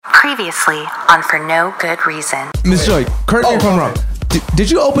Previously on For No Good Reason. Miss Joy, correct me if I'm wrong.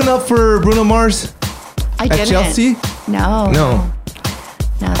 Did you open up for Bruno Mars I at didn't. Chelsea? No. No.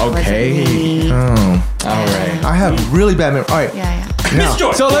 Okay. Oh. All right. I have really bad memory. All right. Yeah. Now, Miss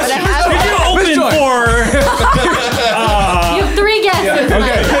Joy, so let's did you open for... You have 3 guesses.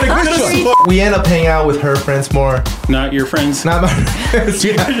 Okay. We end up hanging out with her friends more. Not your friends. Not my friends.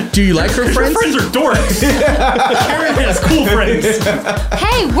 Do you like her Your friends? friends are dorks. Karen has cool friends.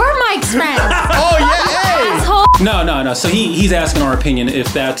 Hey, we're Mike's friends. Oh yeah. Asshole. No. So he's asking our opinion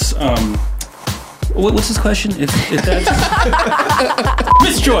if that's what's his question? If that's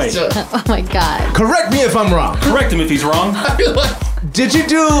Miss Joy, Oh my God. Correct me if I'm wrong. correct him if he's wrong. Did you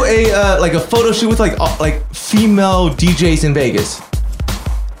do a photo shoot with like female DJs in Vegas?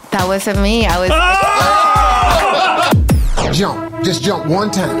 That wasn't me. I was. Jump. Just jump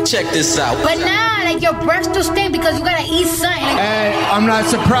one time. Check this out. But nah, like your breath still stink because you gotta eat something. Hey, I'm not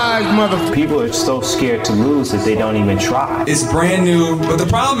surprised, motherfucker. People are so scared to lose that they don't even try. It's brand new, but the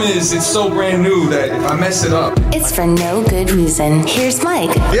problem is it's so brand new that if I mess it up. It's For No Good Reason. Here's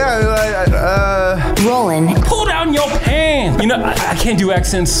Mike. Roland. Pull down your pants. You know I can't do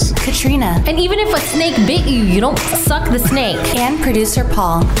accents. Katrina. And even if a snake bit you, you don't suck the snake. And producer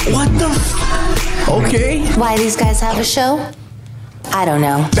Paul. What the? Okay. Why these guys have a show? I don't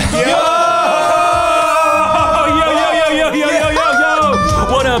know. Yo.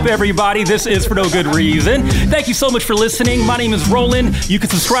 What up, everybody? This is For No Good Reason. Thank you so much for listening. My name is Roland. You can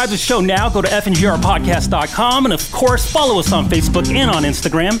subscribe to the show now. Go to fngrpodcast.com. And, of course, follow us on Facebook and on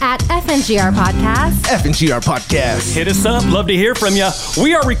Instagram. At FNGR Podcast. FNGR Podcast. Hit us up. Love to hear from you.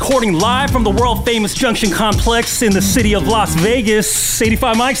 We are recording live from the world-famous Junction Complex in the city of Las Vegas.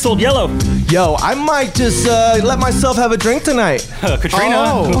 85 Mike sold yellow. Yo, I might just let myself have a drink tonight. Katrina.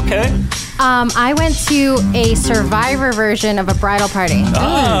 Oh. Okay. I went to a Survivor version of a bridal party.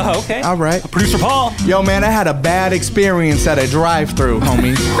 Okay. All right. Producer Paul. Yo, man, I had a bad experience at a drive-thru,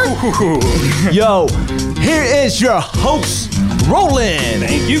 homie. Yo, here is your host, Roland.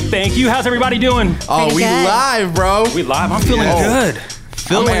 Thank you. How's everybody doing? Oh, Pretty we good. live, bro. We live. I'm feeling good.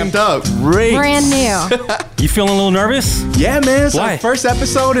 I'm amped up. Great. Brand new. You feeling a little nervous? Yeah, man. It's Why? our first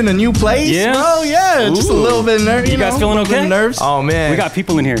episode in a new place. Yeah? Bro, yeah. Just a little bit nervous. You guys feeling okay? Nerves. Oh man, We got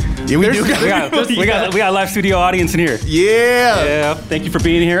people in here. Yeah, we do. We got a live studio audience in here. Yeah. Yeah. Thank you for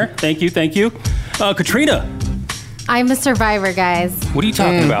being here. Thank you. Katrina, I'm a survivor, guys. what are you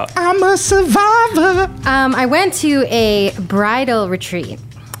talking about? I'm a survivor. I went to a bridal retreat,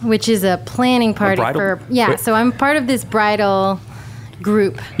 which is a planning party bridal- So I'm part of this bridal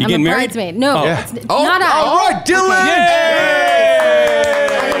group. You I'm getting a married? bridesmaid. No, Oh. it's Oh, not all I. right, Dylan.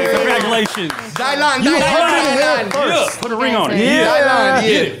 Yay! Congratulations. Dylan. Yeah. Put a ring on it. Yeah.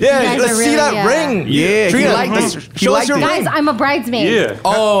 You Yeah. guys Let's are see really, that ring. Yeah, Trina, he liked this. He show us liked your it. ring. Guys, I'm a bridesmaid. Yeah.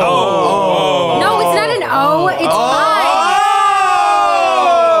 Oh. No, it's not an O. It's I.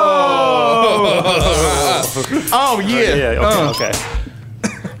 Oh, yeah. Yeah. Okay.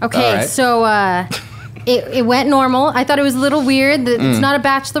 Okay, All right. so it went normal. I thought it was a little weird that it's not a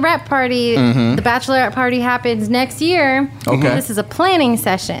bachelorette party. The bachelorette party happens next year. Okay. This is a planning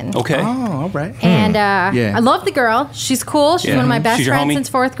session. Okay. Oh, all right. And Yeah. I love the girl. She's cool. She's Yeah. one of my best She's your friends homie? since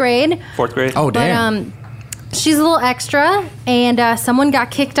 4th grade. 4th grade. Oh, But damn. she's a little extra, and someone got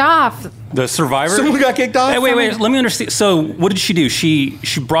kicked off. The survivor. Someone got kicked off? Hey, wait. Let me understand. So, what did she do? She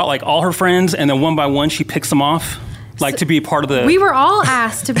brought like all her friends, and then one by one she picks them off, like to be a part of the. We were all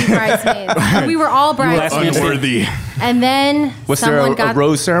asked to be bridesmaids. We were all bridesmaids. Unworthy. And then Was there someone a got.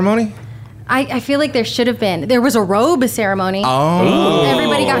 rose ceremony? I feel like there should have been. There was a robe ceremony. Oh.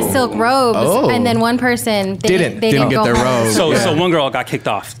 Everybody got silk robes, Oh. and then one person they Didn't didn't get go their home. robe. So one girl got kicked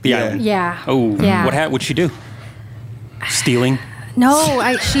off the island. Yeah. Oh. Yeah. What'd she do? Stealing. No,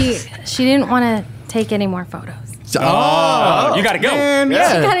 she didn't want to take any more photos. Oh. You gotta go. Man, She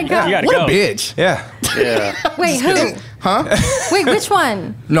yeah. gotta go. You gotta What go. a bitch. Yeah. Yeah. Wait, who? Huh? Wait, which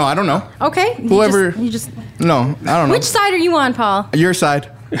one? No, I don't know. Okay. Whoever- You just. No, I don't know. Which side are you on, Paul? Your side.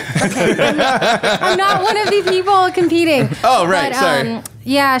 I'm not one of the people competing. Oh, right, But, sorry.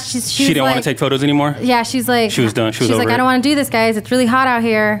 Yeah, she She didn't want to take photos anymore. Yeah, she's like. She was done. She was she's like, over I it. don't want to do this, guys. It's really hot out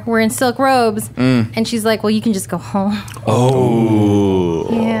here. We're in silk robes. And she's like, well, you can just go home. Oh.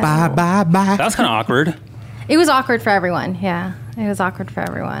 Yeah. Bye. That was kind of awkward. It was awkward for everyone. Yeah, it was awkward for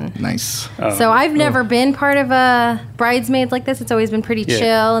everyone. Nice. So I've never been part of a bridesmaid like this. It's always been pretty Yeah.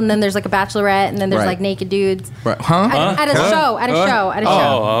 chill. And then there's like a bachelorette, and then there's Right. like naked dudes. Right. Huh? At a show.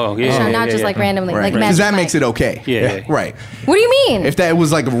 Oh, yeah. So yeah, not yeah, just yeah. like randomly. Right. Like Because that Magic makes Mike. it okay. Yeah. Right. What do you mean? If that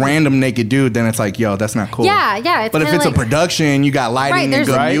was like a random naked dude, then it's like, yo, that's not cool. Yeah. It's But if kinda it's like, a production, you got lighting Right, and there's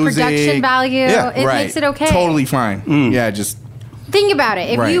good music. production value. Yeah, It right. makes it okay. Totally fine. Yeah, just think about it.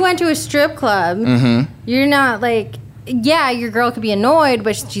 If Right. you went to a strip club, you're not like, yeah, your girl could be annoyed,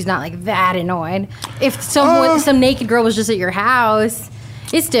 but she's not like that annoyed. If some naked girl was just at your house,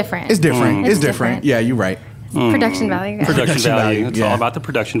 it's different. It's different. It's different. Yeah, you're right. Production value. guys. Production value. It's yeah. all about the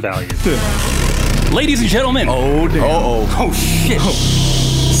production value. Ladies and gentlemen. Oh, damn. Oh shit.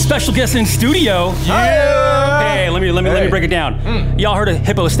 Special guest in studio. Yeah. Hey, let me break it down. Y'all heard of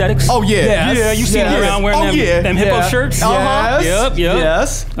Hippo Aesthetics? Oh, yeah. Yes. Yeah, you seen them around wearing them hippo Yeah. shirts? Yes. Yep.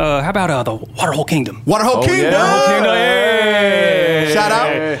 Yes. How about the Waterhole Kingdom? Waterhole Kingdom. Hey. Shout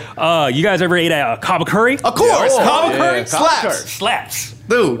out. You guys ever ate a Kaba curry? Of course. Kaba curry? Slaps. Slaps.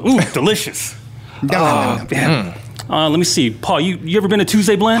 Dude. Ooh, delicious. Damn. Let me see. Paul, you ever been to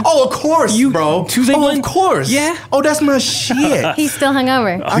Tuesday Blend? Oh, of course, bro. Tuesday Blend? Of course. Yeah. Oh, that's my shit. He's still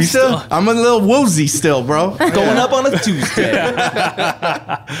hungover. I'm a little woozy still, bro. Going up on a Tuesday.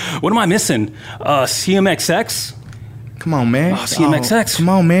 What am I missing? CMXX? Come on, man. Oh, CMXX. Come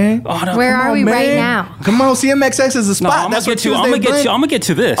on, man. Oh, no. Where Come are on, we man. right now? Come on, CMXX is a No, spot. I'm That's gonna what get to. I'm gonna get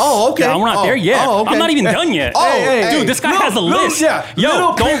to this. Oh, okay. Yeah, we're not there yet. Oh, okay. I'm not even done yet. Oh, hey, dude, this guy has a list. yeah.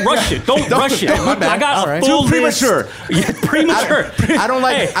 Yo, don't rush it. Don't rush it. my bad. I got All a right. full Too list. premature. Yeah, premature. I don't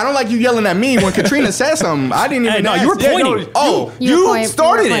like you yelling at me when Katrina said something. I didn't even. Hey, no, ask. you were pointing. You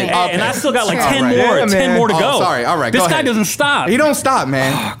started were it. pointing. And I still got like Sure. 10 All right. more. Yeah, 10 man. more to go. Sorry. All right. This go guy ahead. doesn't stop. He don't stop,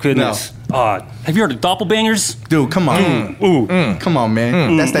 man. Oh, goodness. Have you heard of doppelbangers? Dude, come on. Ooh. Come on,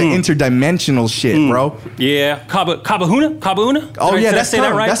 man. That's that interdimensional shit, bro. Yeah. Kabahuna? Kabahuna? Oh, yeah, Did I that's say that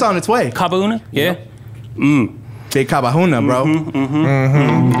coming. right? That's on its way. Kabahuna? Yeah. Big Kabahuna, bro.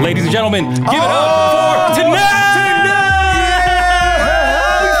 Ladies and gentlemen, give it up for Taness!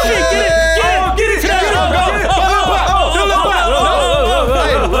 Oh, shit, get it!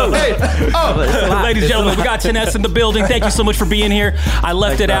 Ladies and gentlemen, we got Taness in the building. Thank you so much for being here. I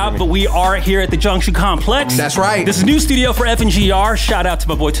left it out, but we are here at the Junction Complex. That's right. This is new studio for FNGR. Shout out to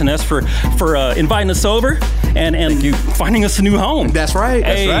my boy Taness for inviting us over and finding us a new home. That's right.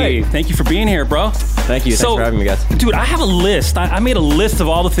 That's Hey, thank you for being here, bro. Thank you. Thanks for having me, guys. Dude, I have a list. I made a list of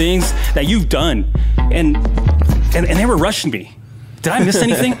all the things that you've done, and they were rushing me. Did I miss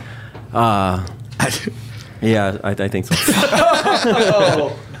anything? Yeah, I think so.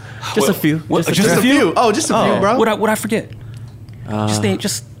 Just a few. Just a few? Oh, just a few, bro. What'd I forget?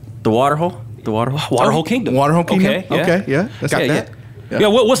 Just the Waterhole. The Waterhole. Waterhole Kingdom. Waterhole Kingdom. Okay, yeah. Okay, yeah. That's got that. Yeah.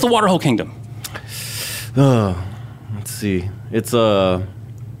 What's the Waterhole Kingdom? Let's see. It's I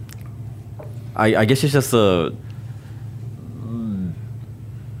guess it's just a.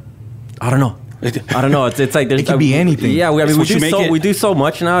 I don't know. It's like there's. It could be anything. Yeah, we what we do so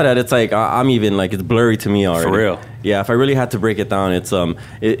much now that it's like I'm even like it's blurry to me already. For real. Yeah, if I really had to break it down,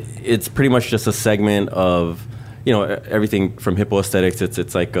 it's pretty much just a segment of everything from Hippo Aesthetics.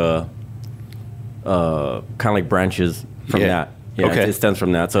 It's like kind of like branches from that. Yeah, okay. It stems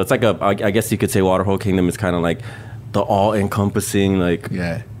from that. So it's like I guess you could say Waterhole Kingdom is kind of like the all-encompassing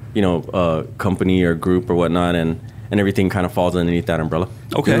company or group or whatnot, and everything kind of falls underneath that umbrella.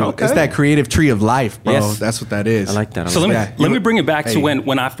 Okay. It's that creative tree of life, bro. Yes. That's what that is. I like that. So let me bring it back to Hey.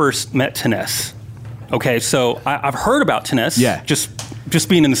 when I first met Taness. Okay, so I've heard about Taness. Yeah. Just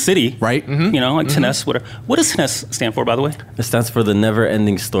being in the city. Right. Like Taness. What does Taness stand for, by the way? It stands for the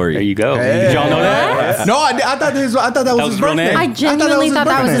never-ending story. There you go. Hey. Did y'all know that? No, I thought that was his his real birth name? name. I genuinely thought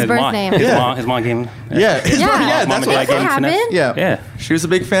that was his birth name. His mom gave him. Yeah. Yeah, Mom That's and what dad I That could gave him happen. Taness. Yeah. Yeah. She was a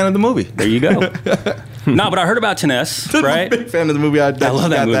big fan of the movie. There you go. No, but I heard about Taness, right? Big fan of the movie. I I love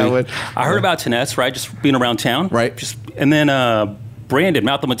that movie. one. I heard about Taness, right? Just being around town, Right. And then Brandon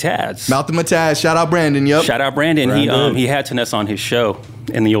Malcolm Mataz. Malcolm Mataz. Shout out Brandon. Yep. Shout out Brandon. Brandon. He had Taness on his show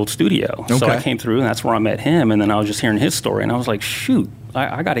in the old studio. So Okay. I came through, and that's where I met him. And then I was just hearing his story, and I was like, shoot,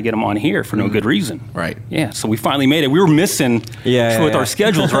 I got to get him on here for no good reason. Right. Yeah. So we finally made it. We were missing with our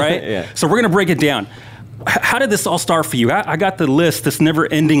schedules, right? Yeah. So we're gonna break it down. How did this all start for you? I got the list, this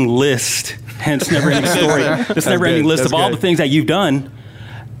never-ending list, hence never-ending story. This never-ending list of all the things that you've done.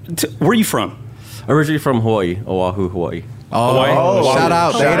 Where are you from? Originally from Hawaii, Oahu, Hawaii. Hawaii? Shout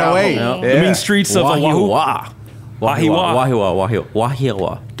out. Shout out. 808. The mean streets of Oahu. Wahiwa.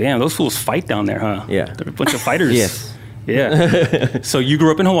 Wahiwa. Damn, those fools fight down there, huh? Yeah. They're a bunch of fighters. Yes. Yeah. So you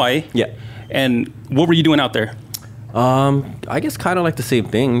grew up in Hawaii. Yeah. And what were you doing out there? I guess kind of like the same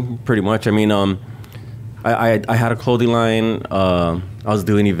thing, pretty much. I mean, I had a clothing line. I was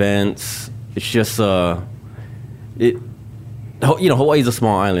doing events. It's just Hawaii is a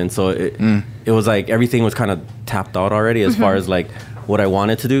small island, so it was like everything was kind of tapped out already as far as like what I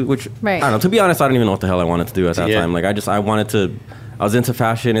wanted to do. Which Right. I don't know. To be honest, I don't even know what the hell I wanted to do at that Yeah. time. Like I was into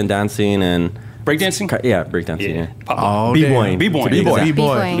fashion and dancing, and Breakdancing? Yeah, breakdancing. Yeah. Oh, B-boying. B-boying. B-boying.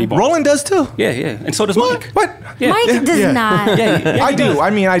 B-boy. B-boy. Roland does too. Yeah, yeah. And so does Mike. What? Yeah. Mike does not. Yeah, I do. I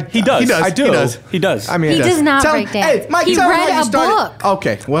mean, He does. I do. He does. He does. I mean, He does not Tell- break dance. Hey, Mike, He tell him read how you a started. book.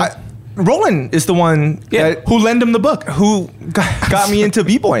 Okay. What? Roland is the one Who lent him the book? who got me into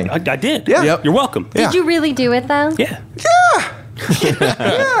b-boying. I did. Yeah. Yep. You're welcome. Yeah. Did you really do it though? Yeah.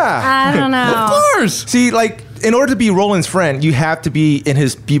 I don't know. Of course. See, like, in order to be Roland's friend, you have to be in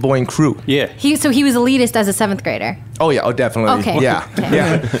his b-boying crew. Yeah. So he was elitist as a 7th grader. Oh yeah, oh definitely. Okay. Yeah, Okay.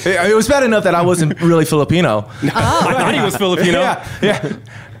 yeah. It was bad enough that I wasn't really Filipino. I thought he was Filipino. Yeah.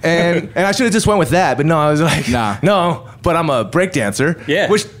 And I should have just went with that, but no, I was like, Nah. no. But I'm a break dancer. Yeah.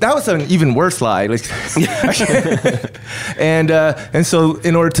 Which that was an even worse lie. Like, and so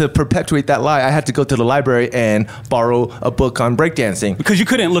in order to perpetuate that lie, I had to go to the library and borrow a book on breakdancing. Because you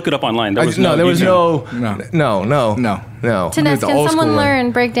couldn't look it up online. There was No. no. No. No. Tinez, the can old someone school way.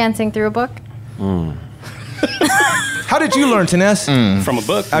 learn breakdancing through a book? How did you learn, Tinez? From a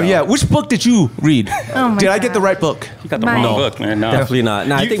book. Yeah. Which book did you read? Oh my Did I get God. the right book? You got the Mike. wrong book, man. No. Definitely not.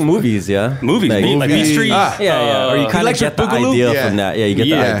 No, I think movies, yeah. Movies, like Beat Street. Yeah. Or you kind of Electric get the Boogaloo? idea Yeah. from that. Yeah, you get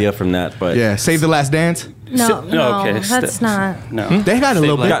Yeah. the idea from that. But Yeah. Save the Last Dance. No, okay, that's not. No. They got a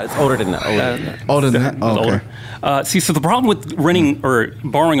little bit Yeah, it's older than that. older than that. Oh, okay. Older. See, so the problem with renting or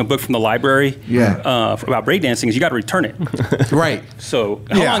borrowing a book from the library about breakdancing is you got to return it. Right. So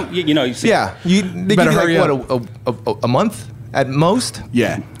how Yeah. long, you know, you see, Yeah. They Better give you hurry like, what, a month at most?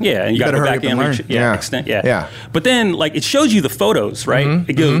 Yeah. yeah, and you got to better go hurry back up in, and learn. Yeah. extend, yeah. Yeah. But then, like, it shows you the photos, right?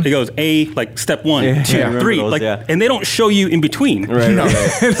 It goes A, like step 1, 2, Yeah, I remember 3, those, like, yeah. and they don't show you in between. Right, right.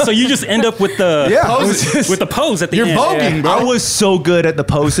 So you just end up with the Poses. with the pose at the You're end. voguing, bro. I was so good at the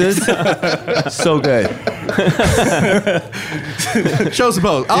poses. So good. Show us a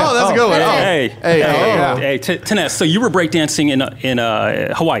pose. Oh, that's a good one. That's Oh. Hey, Hey, hey, Tinez, so you were breakdancing in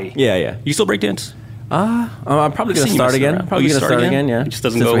Hawaii. Yeah. You still breakdance? I'm probably gonna seen you start messing again. around. Probably you gonna start start again? again. Yeah. It just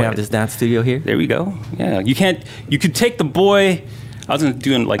doesn't Since go we away. have this dance studio here. There we go. Yeah, you could take the boy. I was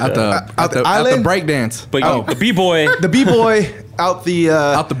doing like At the island? break dance. but the b-boy. The b-boy out the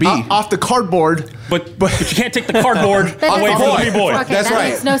B. off the cardboard. But you can't take the cardboard That away doesn't from the make- b-boy. Okay, That's that right.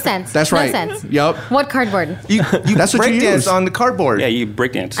 makes no sense. That's no right. sense. Yup. What cardboard? You That's what you break dance use. on the cardboard. Yeah, you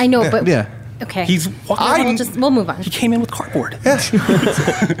breakdance. I know, but Yeah. okay. He's walking. we'll move on. He came in with cardboard.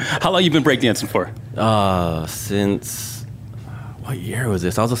 How long you been breakdancing for? Since what year was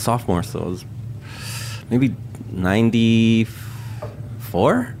this? I was a sophomore, so it was maybe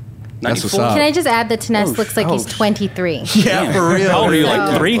 94. That's what's 94? up. Can I just add that Tinez looks like he's 23? Yeah, for real. How old are you? So-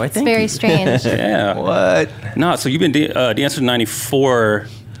 Like 3? I It's think. very strange. Yeah. What? No, so you've been dancing in 94,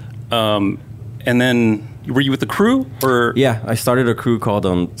 and then were you with the crew or? Yeah, I started a crew called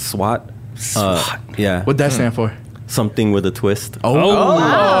SWAT. SWAT. Yeah. What'd that stand for? Something with a twist.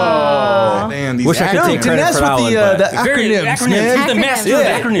 Damn, these Wish I could acronyms. take credit Tinez for that with one. the but- acronyms, man. He's the master Acronyms. of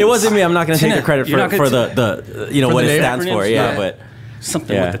Yeah, acronyms. it wasn't me. I'm not going to take the credit You're not for gonna the what the it name? stands for. Acronyms? Yeah, Yeah. but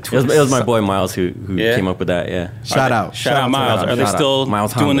Something yeah, with the it twist. was my boy Miles who Yeah? came up with that. Yeah. Shout out. Shout out Miles. Are they shout out. still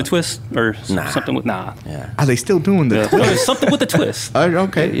Miles doing Honda. the twist or Nah. something with nah? Yeah. Are they still doing the No, twist? there's something with the twist.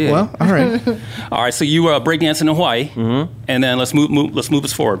 Okay. Yeah. Well, all right. All right, so you were breakdancing in Hawaii, and then let's move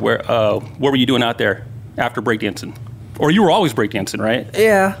us forward. What were you doing out there after breakdancing? Or you were always breakdancing, right?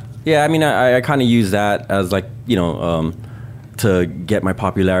 Yeah. I mean, I kind of use that as like to get my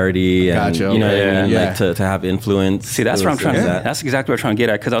popularity and Gotcha, you know okay. what I mean? Yeah. Like to have influence. See, that's It what I'm was trying to. that. That's exactly what I'm trying to get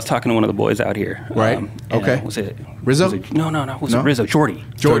at because I was talking to one of the boys out here. Right. and, Okay. Was it Rizzo? Was it, no. Was No? it Rizzo? Jordy.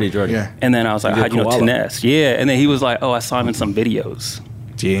 Jordy. Yeah. And then I was like, He's a how'd you know koala. Tinez? Yeah. And then he was like, oh, I saw him in some videos.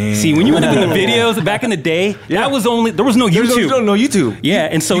 Damn. See, when you end up in the videos back in the day, that was only there was no YouTube. There's no YouTube. Yeah,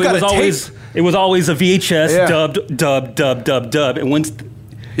 and so You it got was a always a VHS Yeah. dub, and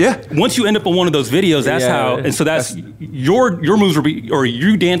Yeah. once you end up on one of those videos, that's Yeah. how, and so that's your moves or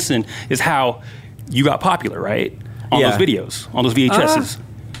you dancing is how you got popular, right? On Yeah. those videos, on those VHSs.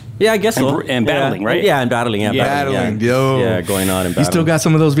 Yeah, I guess And so. and battling, Yeah. right? Yeah, and battling. Yeah, Battling, yeah. yo. Yeah, going on and You battling. still got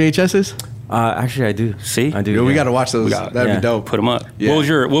some of those VHSs? Actually, I do. See? I do. Yo, we yeah. got to watch those. That'd yeah. be dope. Put them up. Yeah.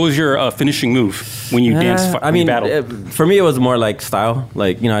 What was your finishing move when you danced? I mean, battle. for me, it was more like style.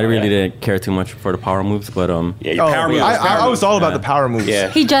 Like, I really didn't care too much for the power moves, but Yeah, your power moves. I was all about the power moves. Yeah.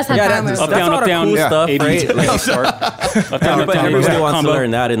 He just had power moves. Up, that's down, all up, the down, cool stuff, A, B, right? Like, start. Up, down, But up, down, everybody wants combo. to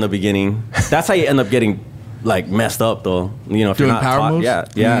learn that in the beginning. That's how you end up getting like messed up, though. If Doing you're not power taught. moves?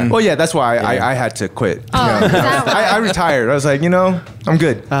 Yeah. Well, yeah, that's why I had to quit. Oh, is that why? I retired. I was like, I'm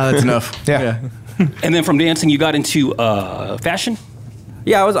good. That's enough. Yeah. And then from dancing, you got into fashion.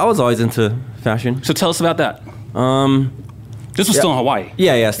 Yeah, I was always into fashion. So tell us about that. This was still in Hawaii.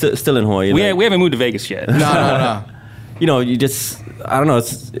 Yeah, still in Hawaii. We like- haven't moved to Vegas yet. No. you know, you just, I don't know,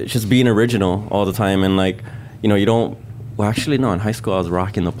 it's just being original all the time. And like, you know, you don't, well, actually, no, in high school I was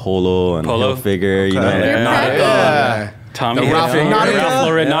rocking the polo and Hilfiger, you know. Yeah. Tommy The Ralph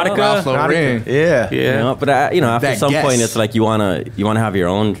Lauren, Ralph Lauren. Yeah. You know, but after That some guess. point, it's like you wanna have your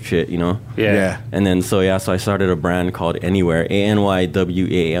own shit, you know. Yeah. And then so I started a brand called Anywhere,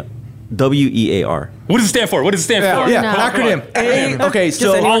 ANYWEAR. What does it stand for? What does it stand for? Yeah, No. acronym. Okay,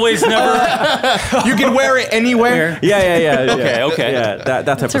 so Always, never. You can wear it anywhere. Yeah. Okay. Yeah, that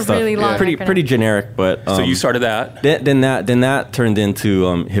type It's a of stuff. really long acronym. Pretty generic, but So you started that. Then that turned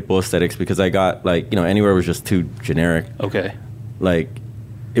into hippo aesthetics because I got like, you know, Anywhere was just too generic. Okay. Like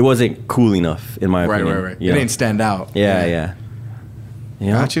it wasn't cool enough in my opinion. Right. you It know? didn't stand out. Yeah. You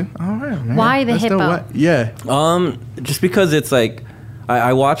know? Got you? All right, man. Why the That's dope. hippo? What? Yeah. Just because it's like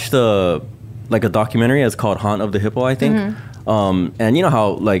I watched a documentary. It's called Haunt of the Hippo, I think. And you know how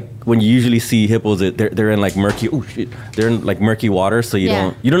like when you usually see hippos, they're in like murky. Oh shit! They're in like murky water, so you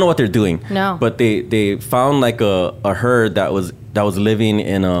Yeah. don't know what they're doing. No. But they found like a herd that was living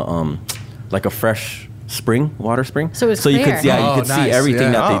in a like a fresh water spring. So it was you clear. could you Oh, could see nice.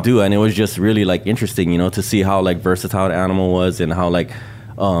 everything Yeah. that they do, and it was just really like interesting, you know, to see how like versatile the animal was and how like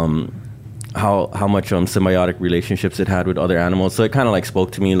how much symbiotic relationships it had with other animals. So it kind of like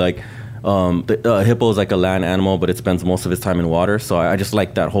spoke to me like the hippo is like a land animal, but it spends most of its time in water. So I just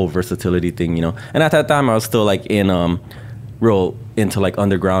like that whole versatility thing, you know. And at that time I was still like in real into like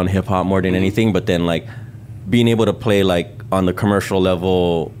underground hip hop more than anything, but then like being able to play like on the commercial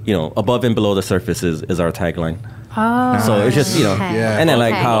level, you know, above and below the surface is our tagline. Oh. So it's just, you know, Okay. Yeah. and then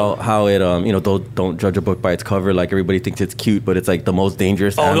like Okay. how it you know, don't judge a book by its cover. Like everybody thinks it's cute, but it's like the most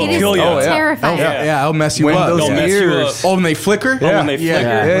dangerous Oh, animal. they'll It is kill you. terrifying. Yeah, it'll mess you up. Windows, Don't mess you up. ears. Oh, when they flicker? Oh, when they flicker. Yeah.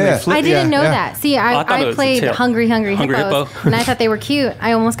 Yeah. When they flick- I didn't know yeah. that. See, I thought it I was a played tail. Hungry Hungry Hippos, Hippo. and I thought they were cute.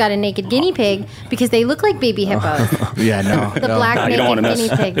 I almost got a naked guinea pig because they look like baby hippos. Yeah, no. The black Nah, you don't want to naked mess.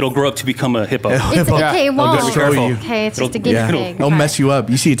 guinea pig. It'll grow up to become a hippo. It's okay, it won't. Be careful. Okay, it's just a It'll- guinea Yeah. pig. It'll Okay. mess you up.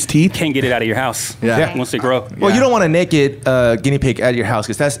 You see its teeth? Can't get it out of your house. Yeah. Once they grow. Well, you don't want a naked guinea pig at your house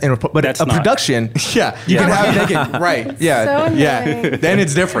because that's but That's a not. production. Yeah. You can Yeah. have naked. Right. Yeah. So annoying. Yeah. Then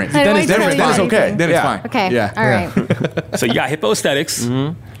it's different. How do Then I it's tell different. you Then it's okay. anything? Then it's Yeah. fine. Okay, Yeah. all right. So you got hippo aesthetics.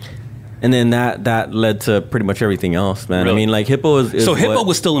 And then that led to pretty much everything else, man. Really? I mean, like hippo is So hippo what-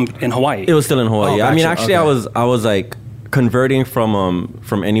 was still in Hawaii. it was still in Hawaii. Oh, I mean, gotcha. actually, Okay. I was like converting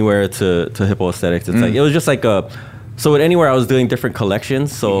from Anywhere to hippo aesthetics. It's like it was just like so with Anywhere I was doing different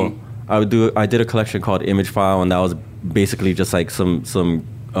collections. So I did a collection called Image File, and that was basically just like some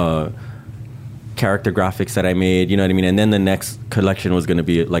character graphics that I made, you know what I mean? And then the next collection was going to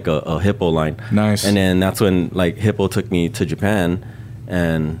be like a hippo line. Nice. And then that's when like hippo took me to Japan.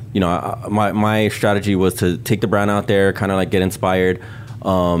 And, you know, my strategy was to take the brand out there, kind of like get inspired,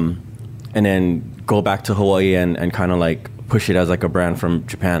 and then go back to Hawaii and kind of like push it as like a brand from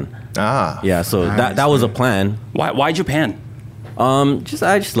Japan. Ah. Yeah, so that was a plan. Why Japan? I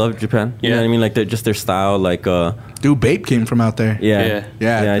just love Japan. You know Yeah. what I mean? Like just their style, like Dude, Bape came from out there. yeah.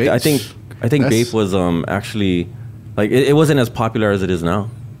 Yeah, I Bape's- think that's- Bape was actually like it wasn't as popular as it is now.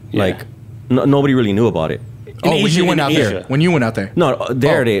 Yeah. Like nobody really knew about it. Oh, when Asia- you went in out Asia. there. When you went out there. No,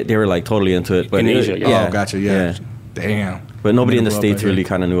 there Oh. they were like totally into it. But In Asia, yeah. Oh, gotcha. Yeah. Damn. But nobody in the Grew up States out really here.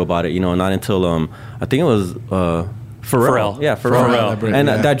 kind of knew about it, you know, not until I think it was Pharrell. Pharrell. Yeah, Pharrell. Pharrell. And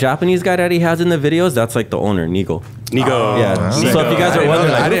Yeah. that Japanese guy that he has in the videos, that's like the owner, Nigo. Nigo. Yeah. So Nigo. if you guys I are didn't know wondering, that. I like,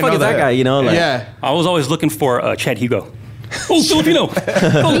 who the didn't fuck know is that that. guy? You know, like, Yeah. I was always looking for Chad Hugo. Oh, Filipino.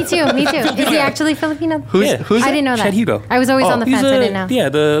 Me too. Is he actually Filipino? Yeah. Who's I that? didn't know that. Chad Hugo. I was always on the He's fence. I didn't know. Yeah,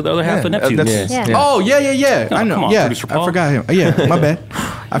 the other half of Neptune. that's- Yeah. Oh, yeah. Oh, I know. come on, yeah. Producer I Paul. forgot him. Yeah, my bad.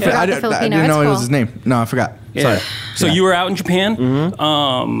 I Forgot the didn't Filipino. know It's it was cool. his name. No, I forgot. Yeah. Sorry. So you were out in Japan.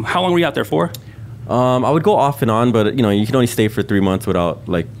 How long were you out there for? I would go off and on, but you know, you can only stay for 3 months without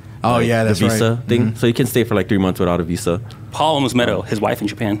like. Oh, like, yeah, that's the visa right. thing. So you can stay for like 3 months without a visa. Paul almost met his wife in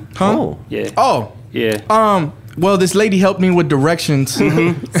Japan. Huh? Oh. Yeah. Oh. Yeah. Well, this lady helped me with directions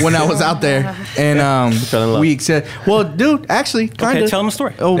when I was out there, and Fell in love. we said, "Well, dude, actually, kind of." Okay, tell him a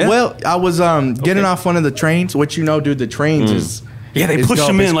story. Oh Yeah. well, I was getting off one of the trains. What you know, dude, the trains is. Yeah, they it's push dope.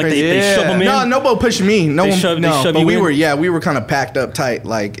 them It's in like crazy. they shove them in. No, nobody pushing me. No They one. shove- they no, shove but you we in? we were kind of packed up tight.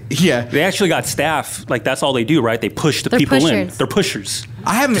 Like, yeah. They actually got staff. Like that's all they do, right? They push the They're people in. pushers. They're pushers.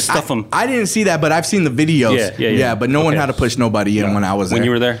 I haven't To stuff 'em. I didn't see that, but I've seen the videos. Yeah. but no one Okay. had to push nobody in No. when I was there. When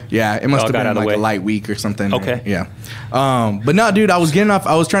you were there? Yeah, it must Y'all have got been out of the like way. a light week or something. Okay. Yeah. But no, dude, I was getting off.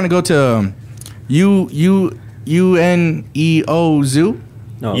 I was trying to go to UNEO Zoo.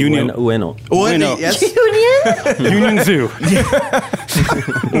 No, Union. Ueno. Ueno. Yes. Union Zoo.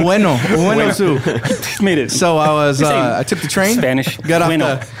 Ueno Zoo. Made it. So I was, Say I took the train. Spanish. Got off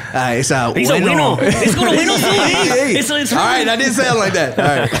Bueno. the, it's a He's a Ueno. Let's go to Ueno Zoo. Hey. It's all right, I didn't sound like that. All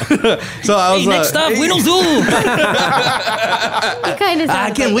right. So I was, next up, Ueno Zoo. Kind of.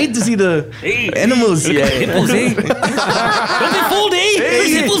 I can't wait to see the animals. Look at the hippos, eh? Don't be fooled, eh?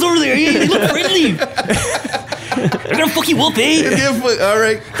 There's hippos over there, eh? They look friendly. They're gonna fuck you up, eh? All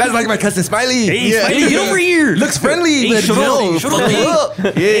right. That's like my cousin Smiley. Hey, Smiley, get over here. Looks friendly. Hey, but shut no, up, shut up,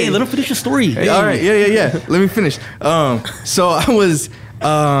 eh? Hey, let him finish your story. All right, yeah. Let me finish. So I was,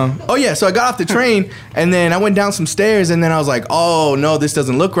 so I got off the train and then I went down some stairs and then I was like, oh no, this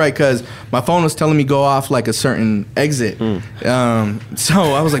doesn't look right because my phone was telling me go off like a certain exit. So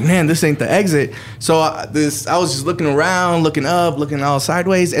I was like, man, this ain't the exit. So I was just looking around, looking up, looking all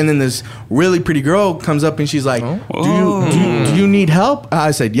sideways, and then this really pretty girl comes up and she's like, do you need help?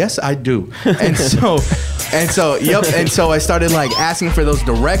 I said, yes, I do. And so I started like asking for those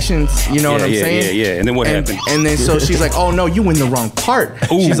directions, you know what I'm saying? Yeah. And then what happened? And then so she's like, "Oh no, you in the wrong part."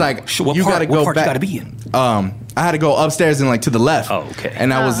 Ooh. She's like, What "You part? gotta What go part back." you gotta be in? I had to go upstairs and like to the left. Oh, okay.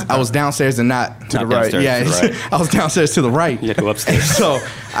 And I was downstairs and not to Not the right. downstairs, Yeah, to the right. I was downstairs to the right. You had to go upstairs. So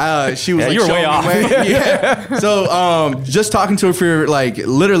she was Yeah, like, you were way showing me off. where- yeah. So just talking to her for like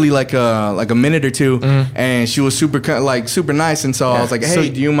literally like a minute or two, and she was super nice. And so I was like, "Hey, So-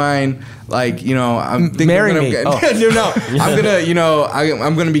 do you mind like I'm thinking Marry I'm me. gonna, Oh. no, I'm gonna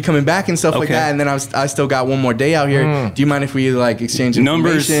I'm gonna be coming back and stuff like Okay. that. And then I still got one more day out here. Do you mind if we like exchange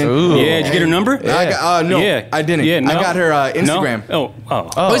Numbers. information?" Yeah, did you get her number? I got, no, Yeah. I didn't. Yeah, no. I got her Instagram. No?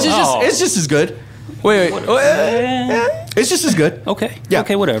 Oh. It's just as good. Wait. It's just as good. Okay. Yeah.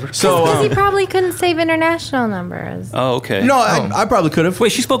 Okay, whatever. So Because he probably couldn't save international numbers. Oh, okay. no, I probably could have.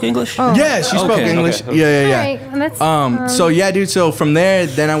 Wait, she spoke English? Oh. Yeah, she spoke Okay, English. okay. Yeah. All right, that's, So yeah, dude. So from there,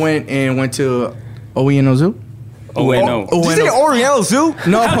 then I went to Ueno Zoo. Oh, wait, no. Did you say Oriental Zoo?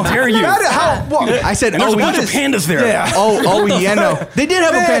 No, How dare you? I said And there's a bunch of Ueno. pandas there. Yeah. Ueno. They did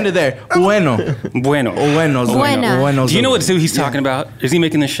have a panda there. Ueno. Bueno. Ueno Zoo. Buena. Ueno Do you Zoo. know what zoo he's talking about? Is he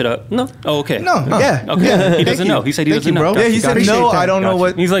making this shit up? No. Oh, okay. No. Yeah. Okay. Yeah. He doesn't know. He said he Thank doesn't you, know. bro. Yeah, he said Appreciate no. that. I don't know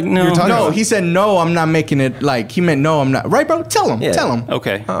what. He's like, no. You're talking No, about. he said no. I'm not making it. Like he meant no. I'm not. Right, bro? Tell him. Yeah. Tell him.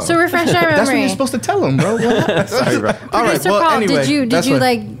 Okay. So refresh our memory. That's what you're supposed to tell him, bro. Sorry, bro. All right. Producer Well, Paul, anyway, did you that's what-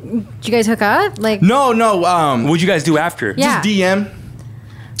 did you guys hook up? Like, No. What'd you guys do after? Yeah. Just DM.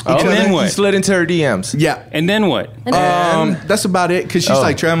 And then He what? slid into her DMs. Yeah. And then what? That's about it. Cause she's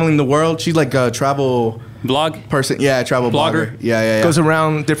like traveling the world. She's like a travel Blog? person. Yeah, travel Blogger? blogger. Yeah. Goes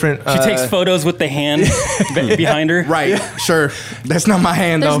around different. She takes photos with the hand behind her. Right. Sure. That's not my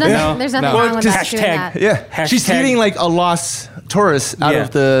hand there's though. nothing, No. there's nothing No. wrong with Just that, doing hashtag- that. Yeah, Hashtag- she's feeding like a lost tourist out Yeah.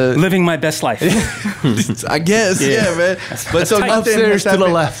 of the Living my best life. I guess. Yeah. Yeah, man. But so tight. nothing Upstairs has to the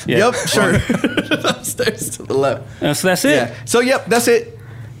happened. left. Yeah. Yep. Sure. Upstairs to the left. So that's it. Yeah. So yep. That's it.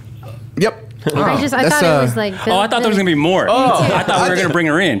 Yep. I That's, thought it was like. Oh, I thought there was gonna be more. I thought we were gonna bring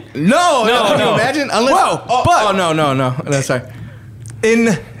her in. No. Can you no. imagine? Unless. Whoa, no. That's right.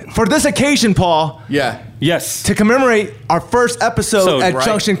 for this occasion, Paul, Yeah. Yes. to commemorate our first episode So, at right.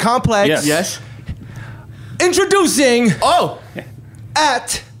 Junction Complex. Yes. Yes. Introducing Oh,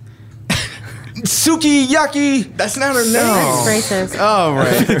 at Sukiyaki. that's not her name. That's racist. Oh,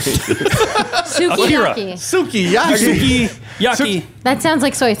 right. Akira. Sukiyaki. Sukiyaki. Yaki. That sounds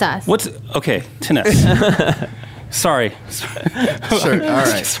like soy sauce. What's okay? Taness. Sorry. Sure. All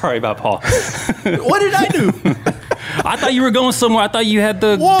right. Sorry about Paul. What did I do? I thought you were going somewhere. I thought you had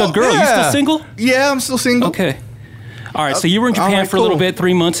the Well, girl. You yeah. still single? Yeah, I'm still single. Okay. All right. So you were in All Japan right, for a little cool. bit,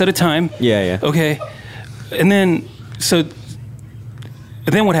 3 months at a time. Yeah. Okay. And then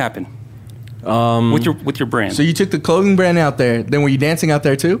what happened? With your brand. So you took the clothing brand out there. Then were you dancing out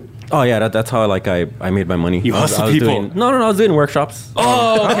there too? Oh yeah, that's how like I made my money. You I was- hustle I was people. doing- No, I was doing workshops.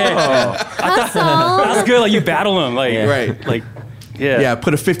 oh, okay. Hustle. That's good. Like you battle them. Like Right. Like yeah. Yeah,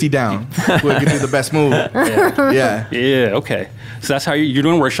 put a 50 down. We'll get you the best move. Yeah. Yeah. Okay. So that's how you're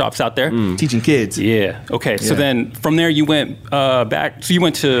doing workshops out there. Teaching kids. Yeah. Okay. So Yeah. then from there you went back. So you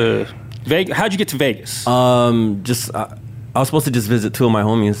went to Vegas. How'd you get to Vegas? I was supposed to just visit two of my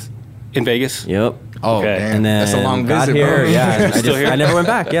homies. In Vegas. Yep. Oh, Okay. man. And then that's a long got visit, here. bro. Yeah. Still here? I never went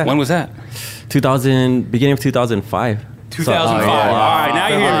back. Yeah. When was that? Beginning of 2005. 2005. All right. Now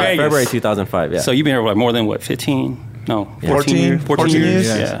you're here in Vegas. February 2005. Yeah. So you've been here for like more than what? 15? No. 14 years. 14 years.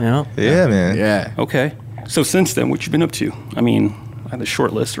 years. Yeah. Yeah. Yeah, man. Yeah. Okay. So since then, what you been up to? I mean, I have a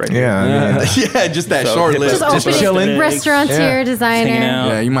short list right here. Yeah. I mean, Yeah, just that So short hip- list. Just opening chilling. restaurateur, Yeah. designer. Hanging out.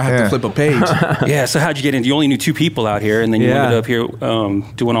 Yeah, you might have Yeah. to flip a page. Yeah. So how'd you get in? You only knew 2 people out here, and then you Yeah. ended up here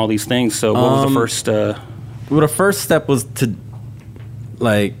doing all these things. So what was the first? Well, the first step was to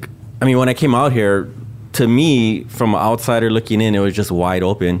like, I mean, when I came out here, to me, from an outsider looking in, it was just wide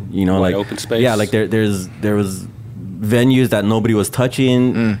open. You know, Wide like open space. Yeah, like there was venues that nobody was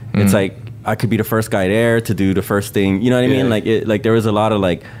touching. It's like I could be the first guy there to do the first thing. You know what I mean? Like there was a lot of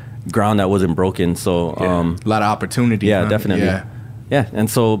like ground that wasn't broken. So a lot of opportunity. Yeah, huh? definitely. Yeah, and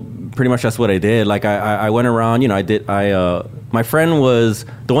so pretty much that's what I did. Like I went around. You know, my friend was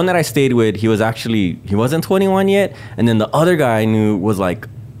the one that I stayed with. He wasn't 21 yet, and then the other guy I knew was like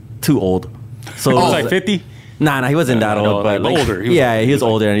too old. So He was like 50? Nah, he wasn't that old, but like, older. He was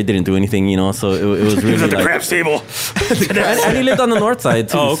older and he didn't do anything, you know. So it was really He was at the like, craps table. and he lived on the north side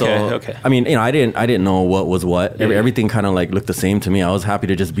too. Oh, okay, so, okay. I mean, you know, I didn't know what was what. Everything kind of like looked the same to me. I was happy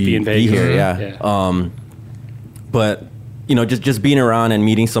to just be in Vegas. here. Yeah. But you know, just being around and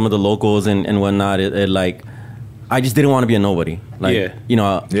meeting some of the locals and whatnot, it like, I just didn't want to be a nobody. Like, you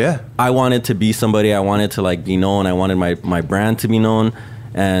know, I wanted to be somebody. I wanted to like be known. I wanted my brand to be known.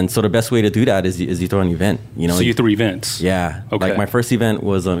 And so the best way to do that is you throw an event, you know. So you threw events. Yeah. Okay. Like my first event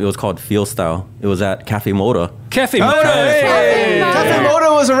was it was called Feel Style. It was at Cafe Moda. Cafe Moda. Cafe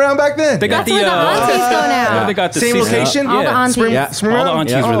Moda was around back then. They got That's where the aunties go now. They got the Same C-Sig. location? All the aunties. All the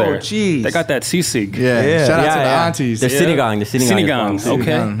aunties were there. Oh, jeez. They got that C-Sig. Yeah. Shout out to the aunties. They're sinigang. They're sinigang.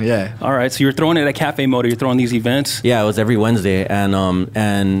 Okay. Yeah. All right. So you're throwing it at Cafe Moda. You're throwing these events. Yeah, it was every Wednesday, and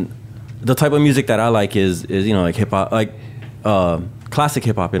the type of music that I like is you know like hip hop, like classic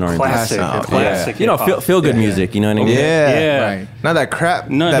hip hop in R&B. Classic You know, hip-hop. feel good music. You know what I mean? Yeah. Right. Not that crap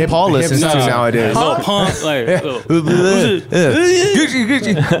No, that hip- Paul listens to no. nowadays. No pump. Like,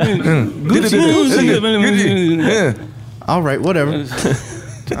 Gucci. All right, whatever.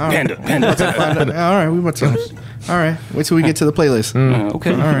 Panda. All right, we about to. All right, wait till we get to the playlist.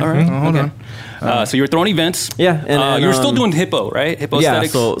 Okay. All right. Hold on. So you're throwing events. Yeah, and you're still doing Hippo, right? Hippo Yeah,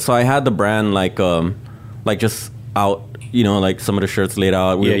 Aesthetics. so I had the brand like just out, you know, like some of the shirts laid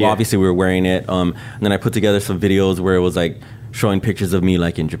out. Obviously we were wearing it. And then I put together some videos where it was like showing pictures of me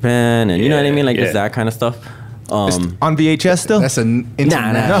like in Japan and you know what I mean, like just that kind of stuff. On VHS still? That's an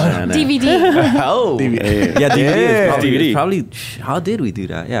Nah. DVD. Oh. Yeah, DVD. Yeah. It's probably how did we do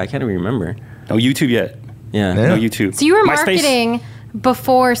that? Yeah, I can't even remember. No YouTube yet. Yeah. No YouTube. So you were MySpace? marketing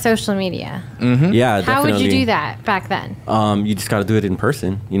before social media. Yeah, definitely. How would you do that back then? You just got to do it in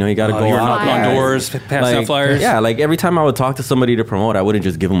person. You know, you got to go You're out. knocking on doors, passing out flyers. Yeah, like every time I would talk to somebody to promote, I wouldn't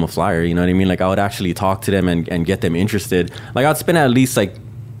just give them a flyer. You know what I mean? Like I would actually talk to them and get them interested. Like I'd spend at least like,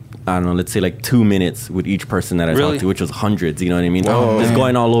 I don't know, let's say like 2 minutes with each person that I Really? talked to, which was hundreds. You know what I mean? Oh, just man.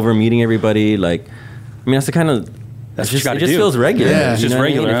 going all over, meeting everybody. Like, I mean, that's the kind of. That's It just, what you it gotta just do. feels regular. Yeah, it's you just know what I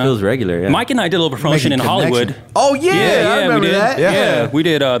mean? regular, It huh? feels regular. Yeah. Mike and I did a little promotion in Making Hollywood. connection. Oh yeah, I remember we did. that. Yeah, we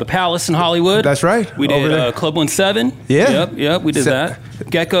did the Palace in Hollywood. That's right. We Over did there. Club 17. Yeah. Yep, we did that.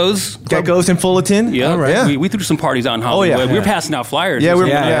 Geckos. Geckos in Fullerton. Yeah, All right. Yeah. We threw some parties out in Oh, Hollywood. yeah. We were passing out flyers. Yeah, It was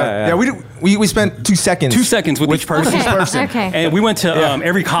we're, really yeah, nice. we spent 2 seconds. 2 seconds with each person. Okay. And we went to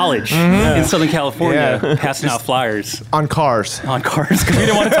every college in Southern California Yeah. passing out flyers on cars. on cars because we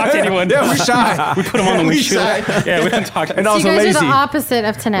didn't want to talk to anyone. Yeah, we're shy. We put them on the We windshield. shy. Yeah, we didn't talk to And So you also guys lazy. are the opposite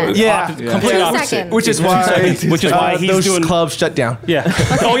of Tanet. Yeah. Complete 2 opposite. seconds. Which is 2 why, seconds. Which is why he's those doing. clubs shut down. Yeah.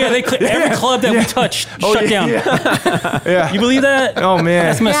 Oh yeah. Every club that we touched shut down. Yeah. You believe that? Oh man.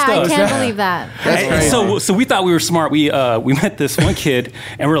 That's messed Yeah, I up. can't believe that. And so we thought we were smart. We met this one kid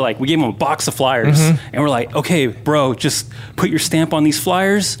and we're like, we gave him a box of flyers and we're like, okay, bro, just put your stamp on these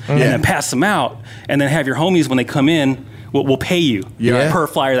flyers and then pass them out and then have your homies when they come in, we'll pay you per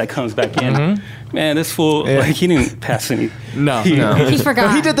flyer that comes back in. Man, this fool, like, he didn't pass any. No. He forgot.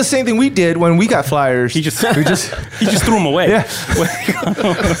 But he did the same thing we did when we got flyers. He just threw them away. Yeah.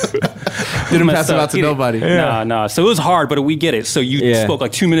 Didn't pass them out to nobody. No. So it was hard, but we get it. So you spoke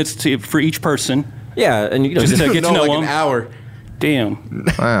like 2 minutes for each person. Yeah, and you know, Just to get to know like them. an hour. Damn,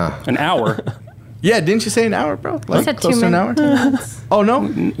 Wow. an hour. Yeah, didn't you say an hour, bro? Like said close 2 to an hour? minutes. Oh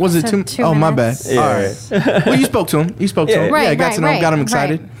no, was it Said 2? 2 Oh my bad. minutes. All right. Well, you spoke to him. You spoke to him. Right, yeah, got to know him. right, Got him right.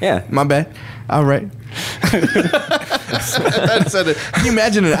 excited. Yeah. My bad. All right. Can you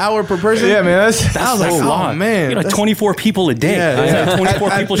imagine an hour per person? Yeah, man. That's I was like, That's a oh lot. man, You know, that's 24 people a day. Yeah.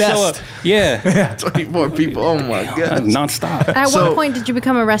 24 At people show up. best. Yeah. 24 people. Oh my god. Non-stop. At So- what point did you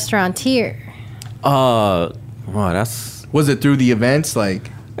become a restaurateur? wow, that's Was it through the events? Like,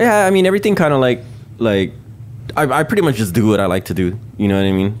 yeah. I mean, everything kind of like I pretty much just do what I like to do. You know what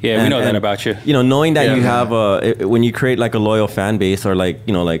I mean? Yeah, we know that about you. You know, knowing that Yeah. you have when you create like a loyal fan base or like,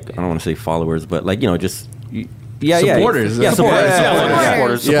 you know, like I don't want to say followers, but like, you know, just Supporters. Yeah, supporters.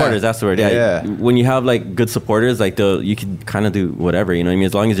 Supporters. Supporters. That's the word. Yeah. Yeah. When you have like good supporters, like you can kind of do whatever. You know what I mean?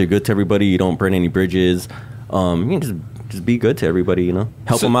 As long as you're good to everybody, you don't burn any bridges. You can just be good to everybody. You know,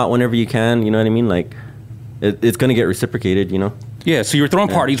 help them out whenever you can. You know what I mean? Like it's gonna get reciprocated. You know. Yeah, so you were throwing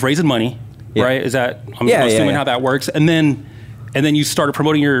parties, raising money, right? Is that I'm assuming how that works? And then you started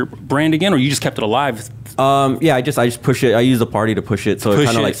promoting your brand again, or you just kept it alive? I just push it. I use the party to push it, so it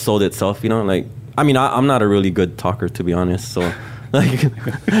kind of like sold itself. You know, like I mean, I'm not a really good talker, to be honest. So, like,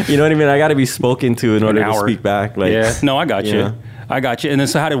 you know what I mean? I got to be spoken to in order to speak back. Like, no, I got you. I got you. And then,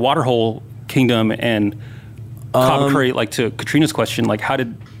 so how did Waterhole Kingdom and Cabo Curry, like to Katrina's question, like how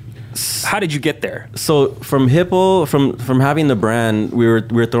did you get there? So from Hippo, from having the brand, we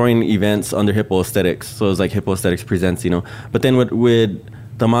were throwing events under Hippo Aesthetics. So it was like Hippo Aesthetics Presents, you know. But then with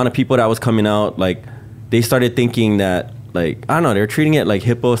the amount of people that was coming out, like they started thinking that, like, I don't know, they were treating it like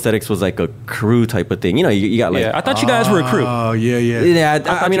Hippo Aesthetics was like a crew type of thing. You know, you got like... Yeah, I thought you guys were a crew. Oh, yeah. Yeah,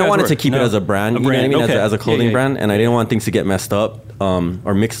 I mean, I wanted to keep it as a brand, you know what I mean, as a clothing brand, and I didn't want things to get messed up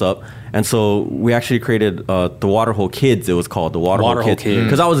or mixed up. And so we actually created the Waterhole Kids, it was called, the Waterhole Kids.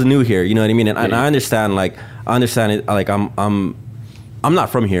 Because I was new here, you know what I mean? And I understand it, like, I'm not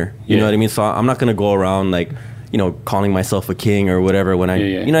from here, you know what I mean? So I'm not going to go around, like, you know, calling myself a king or whatever when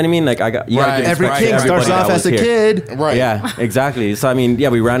you know what I mean? Like, every king starts off as a kid. Right. Yeah, exactly. So, I mean,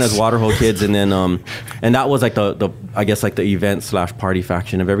 we ran as Waterhole Kids, and then, and that was like the I guess, like the event / party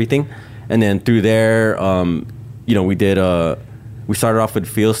faction of everything. And then through there, you know, we started off with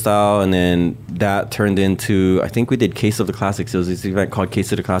Field Style, and then that turned into, I think we did Case of the Classics. It was this event called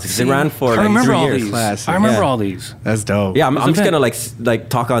Case of the Classics. It ran for like 3 years. I remember all these. That's dope. Yeah, I'm just gonna like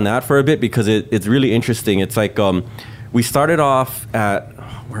talk on that for a bit because it's really interesting. It's like we started off at,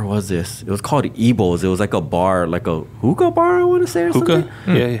 where was this? It was called Ebo's. It was like a bar, like a hookah bar, I want to say, or something.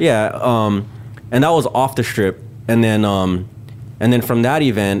 Yeah. And that was off the strip, and then from that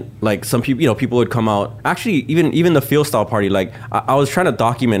event, like some people, you know, people would come out. Actually, even the Field Style party, like I was trying to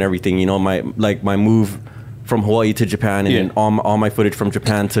document everything, you know, my move from Hawaii to Japan, and then all my footage from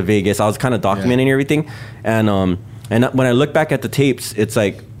Japan to Vegas. I was kind of documenting everything, and when I look back at the tapes, it's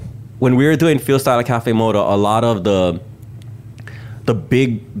like when we were doing Field Style at Cafe Moda, a lot of the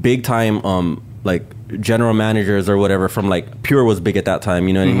big time like general managers or whatever from like Pure was big at that time,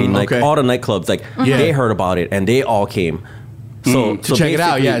 you know what I mean? Like all the nightclubs, like they heard about it and they all came. So check it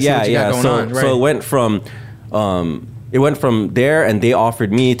out, see what you got going on, right. So it went from there, and they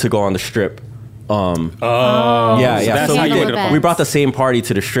offered me to go on the strip. So we brought the same party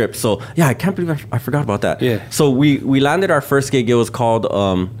to the strip. So I can't believe I forgot about that. Yeah. So we landed our first gig. It was called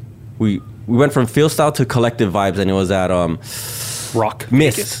we went from Field Style to Collective Vibes, and it was at Rock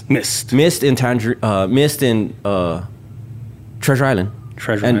Mist in Treasure Island.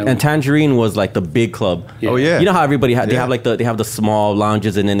 And Tangerine was like the big club. Oh yeah. You know how everybody they have the small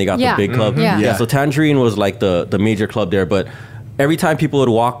lounges, and then they got the big club. So Tangerine was like the major club there. But every time people would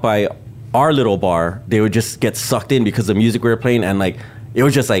walk by our little bar, they would just get sucked in because the music we were playing, and like it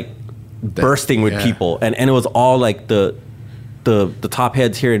was just like bursting with people, and it was all like the top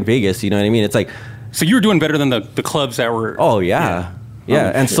heads here in Vegas. You know what I mean? It's like, so you were doing better than the clubs that were. Oh yeah.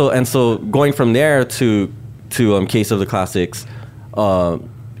 And so going from there to Case of the Classics.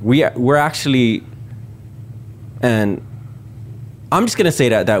 We're actually, and I'm just gonna say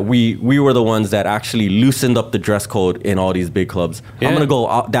that we were the ones that actually loosened up the dress code in all these big clubs. Yeah. I'm gonna go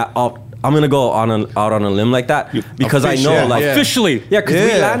out on a limb like that because I know, like, officially, because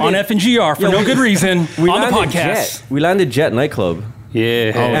we landed on FNGR for no good reason on the podcast. We landed Jet nightclub.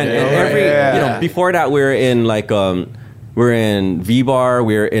 Yeah, and before that we were in like we're in V-Bar,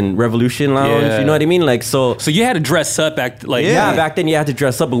 we're in Revolution Lounge, you know what I mean? Like, so you had to dress up, back then you had to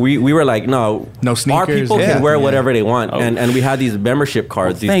dress up, but we were like, no sneakers. Our people can wear whatever they want, and we had these membership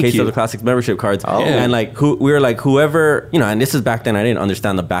cards, these Case of the Classics membership cards, and like we were like, whoever, you know, and this is back then, I didn't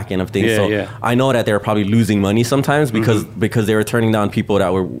understand the back end of things, I know that they were probably losing money sometimes because they were turning down people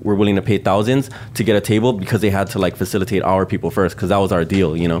that were willing to pay thousands to get a table because they had to like facilitate our people first, because that was our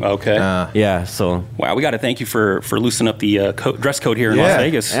deal, you know. So wow, we got to thank you for loosening up the dress code here in Las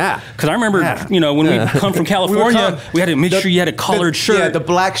Vegas. Because I remember, you know, when we come from California, we had to make sure you had a collared shirt. Yeah, the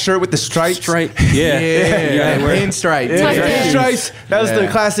black shirt with the stripes. Plain stripe. Stripes. That was the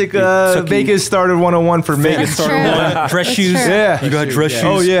classic Vegas started 101 for men. Vegas started 101. Dress shoes. Yeah. You got dress shoes.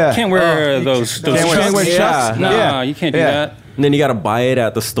 Oh, yeah. Can't wear those Can't wear chucks. No, you can't do that. And then you got to buy it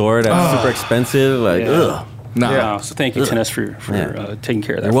at the store. That's super expensive. Like, ugh. No. So thank you, Tennis, for taking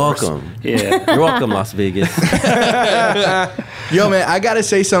care of that. You're welcome. Yeah. You're welcome, Las Vegas. Yo, man, I got to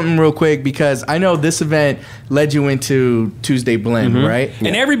say something real quick because I know this event led you into Tuesday Blend, right?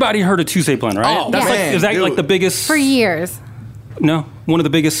 And everybody heard of Tuesday Blend, right? Oh, that's man, is that like the biggest? For years. No, one of the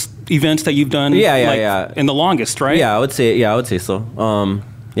biggest events that you've done. In the longest, right? Yeah, I would say so.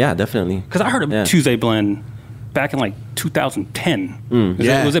 Yeah, definitely. Because I heard of Tuesday Blend back in like 2010.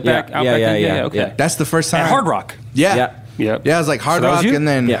 Was it back out back then? Yeah. Okay. That's the first time. At Hard Rock. Yeah. Yep. Yeah, it was like Hard So that was Rock you? and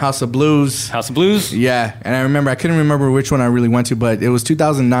then Yeah. House of Blues. House of Blues. Yeah, and I couldn't remember which one I really went to, but it was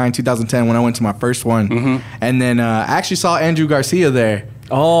 2009, 2010 when I went to my first one. Mm-hmm. And then I actually saw Andrew Garcia there.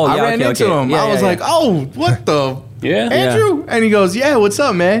 Oh, I yeah, ran okay, into okay. him. Yeah, I was yeah, like, yeah. oh, what the? Yeah. Andrew? And he goes, yeah, what's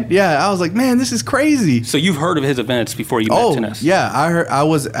up, man? Yeah, I was like, man, this is crazy. So you've heard of his events before you met Oh, Tinez? yeah, I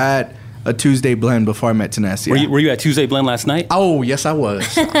was at a Tuesday Blend before I met Tinez. Yeah. Were you at Tuesday Blend last night? Oh, yes, I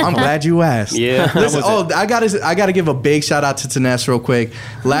was. I'm glad you asked. Yeah, how Listen, was it? I gotta give a big shout out to Tinez real quick.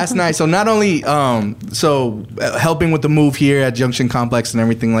 Last night, so not only helping with the move here at Junction Complex and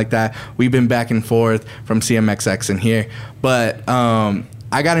everything like that, we've been back and forth from CMXX in here, but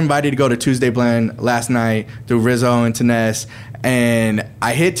I got invited to go to Tuesday Blend last night through Rizzo and Tinez, and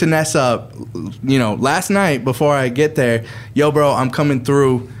I hit Tinez up, last night before I get there. Yo, bro, I'm coming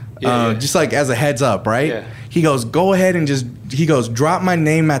through. Just like as a heads up, right? Yeah. He goes, go ahead and drop my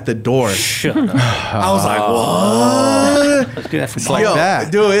name at the door. Shut up. I was like, what? Let's do that from like Yo,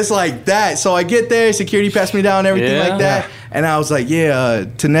 that. dude, it's like that. So I get there, security passed me down, everything Yeah. like that. And I was like,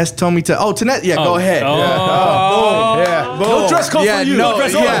 Tinez told me to, Tinez, go ahead. Oh. Boom. Yeah. Boom. No dress code for you. No, No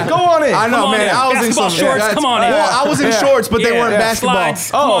dress code. yeah. Go on in. I know, Come on man. in. I was in Basketball some shorts, that's- come on in. Well, I was in Yeah. shorts, but they Yeah. weren't Yeah. basketball.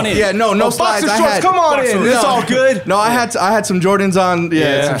 Slides. Come on in. Yeah, no Oh, slides. boxer I shorts. had, Come on in. boxer It's all good. No, I had some Jordans on.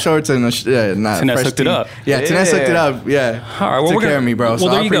 Yeah. Some shorts and Tinez fresh hooked it tee. up. Yeah, Tinez hooked it up. Yeah. All right, well, Took care of me, bro. So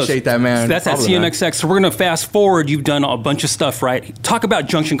there I you go. appreciate that, man. So that's at Probably, man. CMXX. So we're gonna fast forward. You've done a bunch of stuff, right? Talk about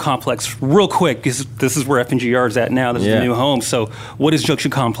Junction Complex real quick, because this is where FNGR is at now. This is Yeah. the new home. So what is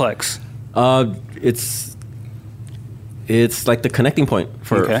Junction Complex? It's like the connecting point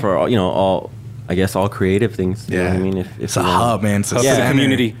for Okay. all creative things. You know what I mean, if It's a hub, man. It's a Hub for the center.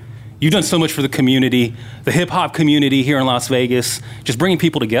 community. You've done so much for the community, the hip hop community here in Las Vegas, just bringing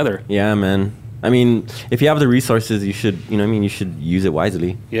people together. Yeah, man. I mean, if you have the resources, you should, you should use it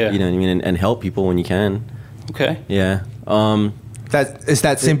wisely. Yeah. You know what I mean, and help people when you can. Okay. Yeah. It's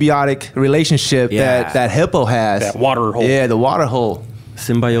that symbiotic relationship Yeah. that Hippo has. That water hole. Yeah, the water hole.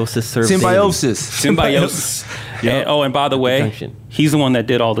 Symbiosis serves Symbiosis. And by the way, Junction. he's the one that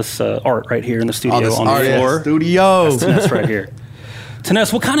did all this art right here in the studio All this on art the in floor. the studio. That's Tinez right here.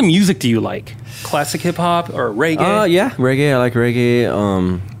 Tinez, what kind of music do you like? Classic hip hop or reggae? Yeah, reggae. I like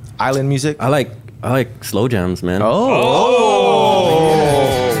reggae. Island music. I like slow jams, man.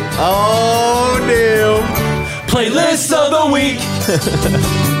 Oh, damn. Playlist of the week.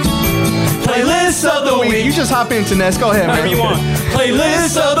 Playlist of the week. You just hop into Ness. Go ahead, man. Whatever you want.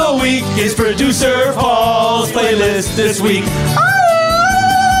 Playlist of the week is producer Paul's playlist this week.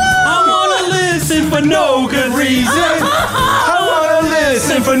 I wanna listen for no good reason. I wanna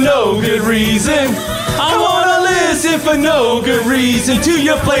listen for no good reason. I wanna listen for no good reason to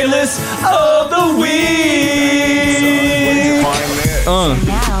your playlist of the week.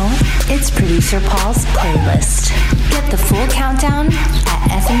 Now, it's producer Paul's playlist. Get the full countdown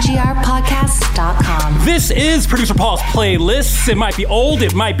at fngrpodcast.com. This is producer Paul's playlist. It might be old,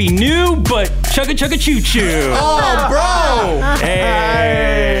 it might be new, but chugga chugga choo choo. Oh, bro.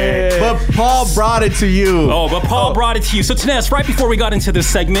 Hey. But Paul brought it to you. Oh, but Paul brought it to you. So, Tinez, right before we got into this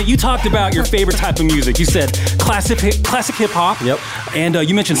segment, you talked about your favorite type of music. You said classic hip hop. Yep. And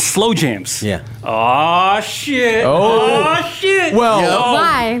you mentioned slow jams. Yeah. Oh shit. Oh. Shit. Well,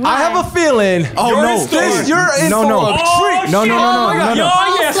 Why? I have a feeling. Oh, You're no. in store. You're in No, for no. a treat. No, no, no, no, no, no.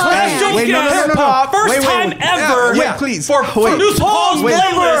 Oh, yes. Slow Let's jam. just Wait, no, get no, no, no. First Wait, time wait. ever. Wait, please. For Wait. producer Paul's Wait.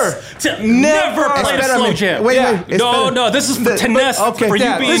 playlist to never play a slow Espérame. jam. Wait, Yeah. wait. No, Espérame. no, this is for Tinez, okay, for you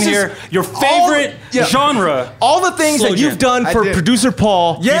yeah, being this is here. Your favorite genre. All the things Slow that you've jam. done I for did. producer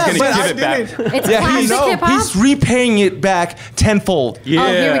Paul. Yeah, He's but gonna I give it back. didn't. It's Yeah, classic hip hop. he's repaying it back tenfold. Yeah. Oh,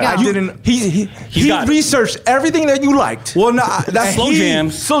 here we go. I didn't. He got it. researched everything that you liked. Well, no, that's Slow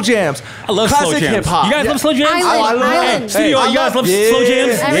jams. Slow jams. I love Classic slow jams. hip hop. You guys love slow jams? Island, I love Island. it. Studio, Hey, you guys love yeah. slow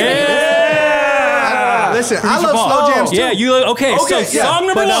jams? Everybody Listen, I Producer love Paul. slow jams too. Yeah, you okay? So Okay, yeah. song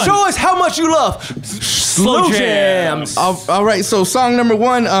number But one. show us how much you love slow jams. All right, so song number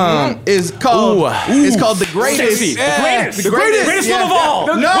one is called it's called The Greatest. Sexy. Yeah. The greatest. The greatest. Greatest Yeah. one of all.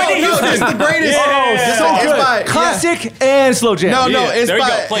 No, Whitney no, Houston. this is The Greatest. Yeah. It's So it's good. by Classic and slow jam. No, Yeah, it's there you by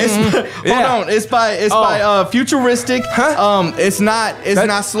go, play it. hold on. It's by Futuristic. Huh? It's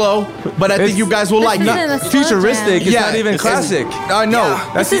not slow, but I think you guys will like This it. isn't a slow Futuristic. jam. It's not even classic. No,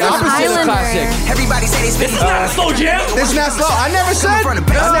 That's This the is an opposite of Islander. classic. Everybody say they spit. It's not a slow jam. it's not slow. I never said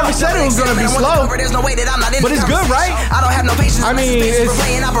it was gonna be slow. There's no way that I'm not in But the it's good, right? I don't have no patience. I mean, it's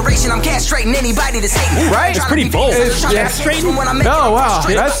playing operation. I'm castrating anybody that's hating. Right? It's pretty bold. Castrating? Oh, wow.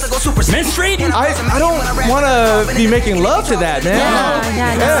 That's menstruating. I don't want to be making love to that, man.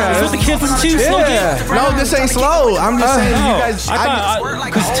 Yeah. That's what the kids listen to. Slow jams. No, this ain't slow. I'm just saying, you guys. I thought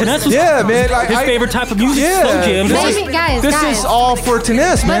because Tinez was man. his favorite type of music. Slow jams. Maybe, guys. This is all for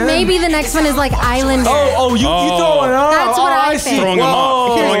Tinez, man. But maybe the next one is like Islander. You throwing up. That's what I think. Throwing him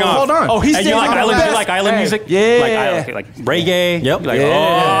off. Throwing off. Hold on. Oh, he's And you like island? You like island music? Yeah. Like reggae. Yep. Like, All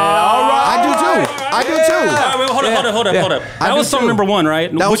right. I do too. I do too. Hold up. I That do was song too. number one,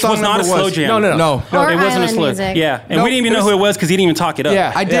 right? That was Which song was not a number slow one. jam. No. Or It wasn't a island slow. music. Yeah, and No, we didn't even know who it was because he didn't even talk it up.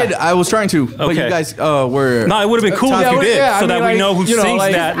 Yeah. I did. I was trying to, but Okay. you guys were. No, it would have been cool if you did, so that we know who sings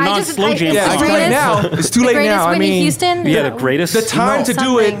that non-slow jam Yeah, song. it's too late now. It's too late now. I mean, Houston. Yeah, the greatest. the time to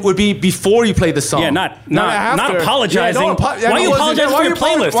do it would be before you play the song. Yeah, not after. apologizing. Yeah, Why are you apologizing for your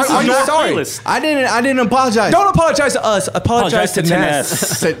playlist? This is your sorry? playlist. I didn't apologize. Don't apologize to us. Apologize to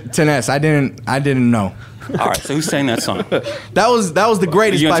Ness. Tinez, I didn't know. All right, so who sang that song? That was the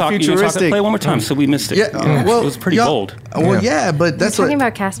greatest by Futuristic. Play one more time, so we missed it. Yeah, well, it was pretty bold. Well, yeah, but that's We're talking what.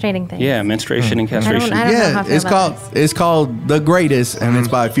 about castrating things. Yeah, menstruation and castration. I don't know how I feel It's about it's called The Greatest, and it's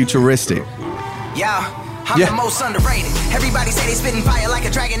by Futuristic. Yeah. I'm the most underrated. Everybody say they spitting fire like a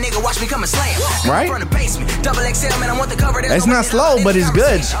dragon, nigga. Watch me come and slam. Right? From the basement. Double XL, man. I want the cover. It's not slow, but it's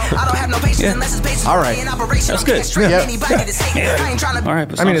good. I don't have no patience unless it's based All right. That's good. All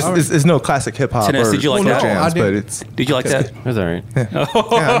right. I mean, it's no classic hip hop. Tinez, did you like that? Jams, but it's Did you like that? That's all right.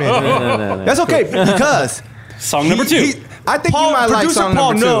 that's okay because Song number two. I think you might like producer song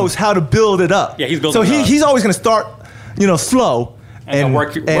Paul number two. knows how to build it up. Yeah, he's building So it up. he's always going to start, slow. And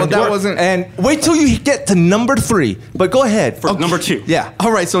work. Well, that wasn't- And wait till you get to number 3. But go ahead. For number two. Yeah.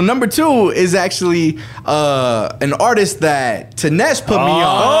 All right, so number 2 is actually an artist that Tinez put me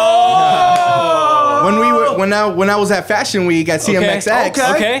on. When I was at Fashion Week at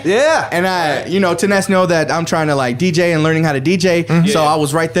CMXX. Okay. Yeah. And Tinez know that I'm trying to like DJ and learning how to DJ. So I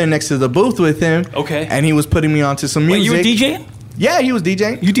was right there next to the booth with him. Okay. And he was putting me onto some Wait, music. you were DJing? Yeah, he was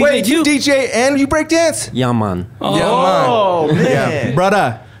DJing. You DJ Wait, too? you DJ and you break dance? Yeah, man. Oh, man. Yeah,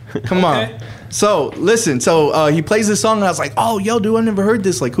 brother. Come on. So listen. So he plays this song, and I was like, "Oh, yo, dude, I never heard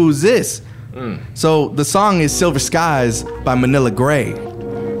this. Like, who's this?" So the song is "Silver Skies" by Manila Gray.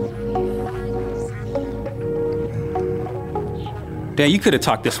 Yeah, you could have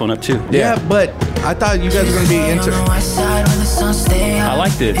talked this one up too. Yeah, but I thought you guys were gonna be into. I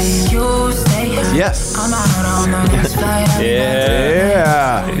like this. Yes.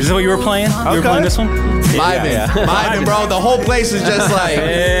 Yeah. Is this what you were playing? You were playing this one? Vibing, bro. The whole place is just like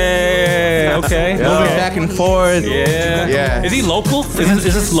Yeah. Okay. moving back and forth. Yeah. Is he local? Is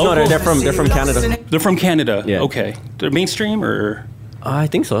this local? No, they're from Canada. They're from Canada. Yeah. Okay. They're mainstream or? I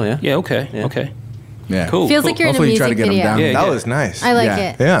think so. Yeah. Yeah. Okay. Yeah. Okay. Yeah. Cool. Feels cool. like you're in a Hopefully you try music to get 'em video. down. Yeah, That yeah. was nice. I like Yeah.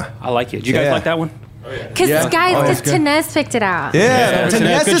 it. Yeah. I like it. Did you guys Yeah. like that one? Because Yeah. guys, Oh, because that's good. Tinez picked it out. Yeah.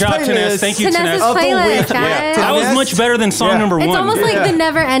 Tinez, good job, Tinez. Thank you, Tinez's Tinez. playlist, guys. That was much better than song number one. It's almost like the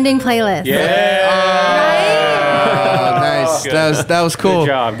never-ending playlist. Nice. That was cool.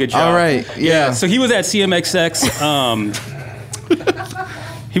 Good job. All right. Yeah. So he was at CMXX.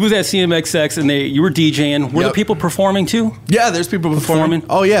 He was at CMXX, and you were DJing. Were the Yep. people performing too? Yeah, there's people performing.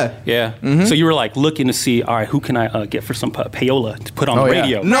 Oh yeah. Yeah. So you were like looking to see, all right, who can I get for some payola to put on the yeah.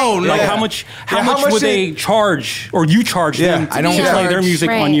 radio? No. Like Yeah. how much how much would they charge, or you charge them to I don't play their charge. music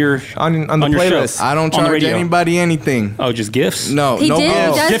Right. on your On the your playlist. show? I don't On the charge radio. anybody anything. Oh, just gifts? No. He no did. He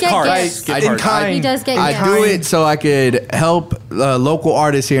bills. does Gift get cards. gifts. Gift In cards. kind. He does get I gifts. do it so I could help local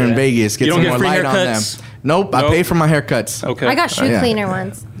artists here in Vegas get You don't some get more free light on them. haircuts? Nope, I pay for my haircuts. Okay. I got shoe Yeah. cleaner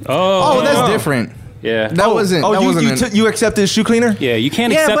once. Oh, that's different. Yeah. That wasn't. Oh, that wasn't. you accepted shoe cleaner? Yeah, you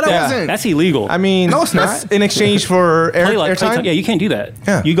can't Yeah, accept but I that. wasn't- That's illegal. I mean, No, it's that's not. in exchange for airtime. Yeah, you can't do that.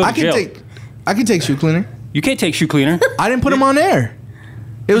 Yeah. You go to I can jail. take shoe cleaner. You can't take shoe cleaner. I didn't put them on air.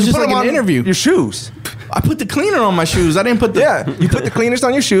 It was You just put like them an on interview. Your shoes. I put the cleaner on my shoes. I didn't put the. Yeah, you put the cleaners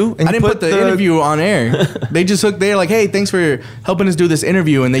on your shoe. And I didn't put the interview on air. They just hooked. They're like, "Hey, thanks for helping us do this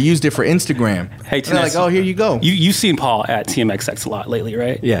interview," and they used it for Instagram. Hey, And they're like, Tinez, "Oh, here you go." You've seen Paul at TMXX a lot lately,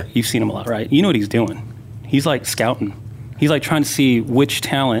 right? Yeah. You've seen him a lot, right? You know what he's doing. He's like scouting. He's like trying to see which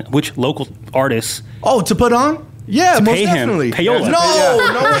local artists. Oh, to put on? Yeah, To most pay him. definitely. Payola.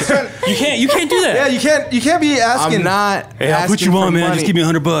 No, it's not. You can't do that. Yeah, you can't be asking. I'm not. Hey, I'll put asking you on, for man. money. Just give me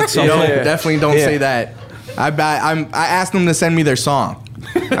 $100. No, Okay. definitely don't Yeah. say that. I asked them to send me their song.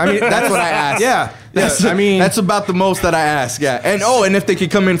 I mean, that's what I asked. Yeah. That's, I mean, that's about the most that I ask. Yeah, and if they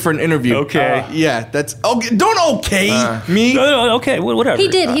could come in for an interview. Okay. Yeah, that's okay. Don't me. No, okay, whatever. He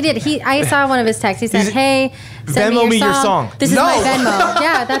did. I saw one of his texts. He said, "Hey, Send Venmo me your song. This is my Venmo.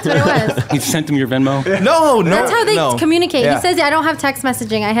 Yeah, that's what it was. You sent him your Venmo? No. That's how they communicate. Yeah. He says, I don't have text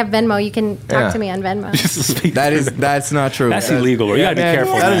messaging. I have Venmo. You can talk to me on Venmo. That's not true. That's illegal. You gotta be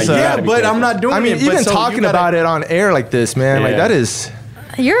careful. That is, but I'm not doing it. I mean, but even so talking about it on air like this, man, like Yeah. that is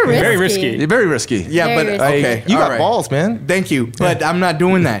You're risky. Very risky. very risky. Yeah, Very but risky. okay, You all got right. balls, man. Thank you, but I'm not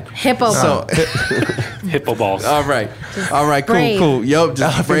doing that. Hippo. So, Hippo balls. all right, brave. cool. Yup,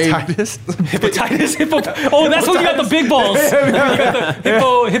 just brave. Hepatitis, hippo. Oh, that's when you got the big balls. You got the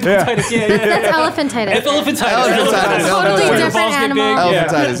hepatitis. Yeah. That's elephantitis. Elephantitis. Totally When your different balls get big. animal.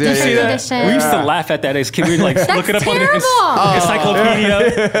 Elephantitis, yeah, You see yeah. that? Condition. We used to laugh at that as kids. We'd like That's look it up on the terrible.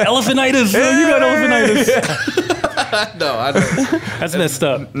 encyclopedia. Elephantitis. You got elephantitis. No, I don't. That's messed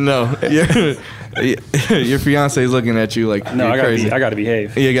up. No, your fiance is looking at you like No, you're crazy. I gotta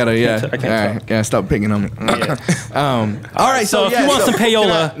behave. You gotta, yeah. I can't All right, yeah, stop picking on me. All right, So if you want some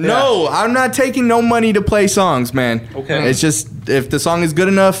payola, no, I'm not taking no money to play songs, man. Okay. It's just if the song is good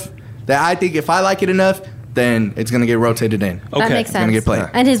enough that I think if I like it enough, then it's gonna get rotated in. That makes It's gonna sense. get played.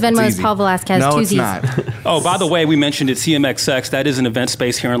 And his Venmo It's is easy. Paul Velasquez. No, two it's Z's. not. Oh, by the way, we mentioned it, CMXX. That is an event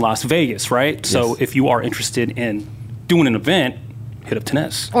space here in Las Vegas, right? So if you are interested in doing an event, hit up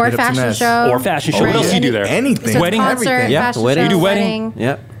Tinez. Or a fashion show. Or a fashion show. Right. What else do you do there? Anything. So Wedding? concert, Everything. Yeah, fashion wedding. show, You do wedding?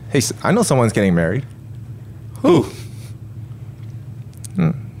 Yep. Hey, I know someone's getting married. Who?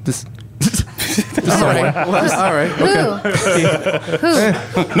 This. All right. All right. Who?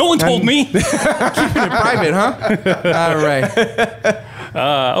 No one told me. Private, huh? All right.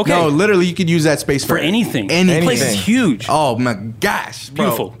 Okay. No, literally, you could use that space For anything. Anything. The place is huge. Oh my gosh, bro.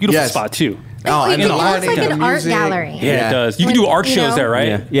 Beautiful. Beautiful Yes. spot, too. Oh, and It the looks lighting, like the an art music. gallery. Yeah, it does. You can Like, do art you shows know? there,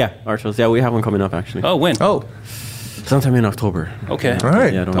 right? Yeah, art shows. Yeah, we have one coming up actually. Oh, when? Oh, Sometime in October. Okay. all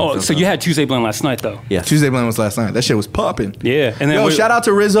right. Yeah, I don't Oh, know. so you had Tuesday Blend last night, though. Yes. Tuesday Blend was last night. That shit was popping. Yeah. And then Yo, shout out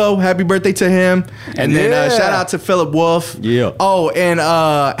to Rizzo. Happy birthday to him. And then Yeah. shout out to Philip Wolf. Yeah. Oh, and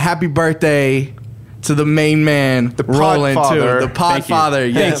happy birthday to the main man, the Roland Podfather. too. The Podfather.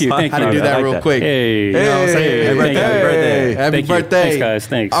 you. Yes. Thank you, thank Had you. to do I that like real that. quick. Hey. You know what I'm saying? Happy Thank birthday. you. Happy birthday. Happy Thank you. birthday. Thanks, guys.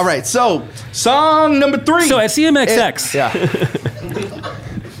 Thanks. All right. So, song number 3. So at CMXX,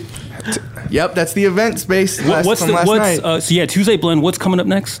 Yep, that's the event space from last night. So yeah, Tuesday Blend, what's coming up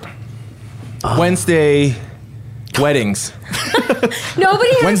next? Wednesday weddings. Nobody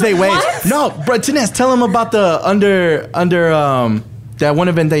has Wednesday waves. what? No, bro, Tinez, tell him about the under that one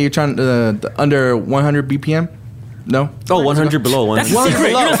event that you're trying the under 100 BPM. No. Oh, 100 below. That's 100. a secret.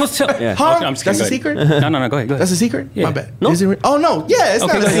 below. You're not supposed to tell. Yeah. Huh? Okay, I'm just kidding. That's a Go secret? ahead. No, go ahead. That's a secret? Yeah. My bad. No. Is it oh no, yeah, it's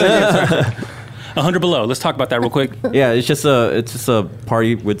Okay, not a secret. 100 below. Let's talk about that real quick. Yeah, it's just a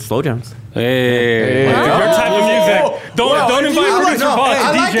party with slow jams. Hey, Wow. your type of music. Don't invite I like- producer no, Boss,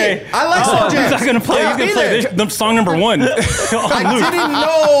 I DJ. like it. I like slow He's jams. not gonna play. Yeah, He's gonna either. play this, song number 1. I didn't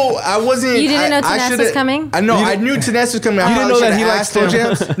know. I wasn't. You didn't know I Tinez shoulda- was coming? I know. I knew Tinez was coming. You didn't know that he likes slow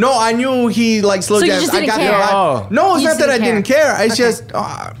jams? No, I knew he liked slow So you jams. just didn't I got care? Oh. No, it's You not just that I didn't didn't care. It's just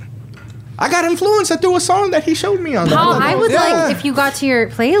I got influenced through a song that he showed me on. Paul, that. I would Yeah. like if you got to your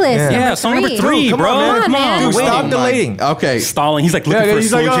playlist. Yeah, song number 3, Come bro. on, man. Come on. Dude, stop Oh my- delaying. Okay. Stalling. He's like looking Yeah, for a he's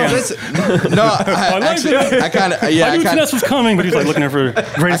slow like, oh, jam. Listen, no, I, like actually, it. I kind of, I yeah, knew Tinez was coming, but he's like looking for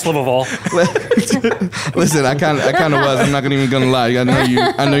greatest love of all. Listen, I kind of was. I'm not even gonna lie. I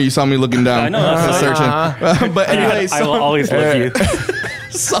know you saw me looking down. I know, that's searching. But anyway, I will always love you.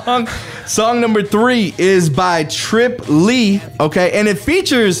 Song number 3 is by Trip Lee. Okay, and it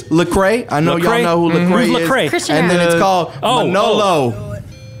features Lecrae. I know Lecrae? y'all know who Lecrae Who's is. Lecrae? Christian And then rap. it's called Oh, Manolo.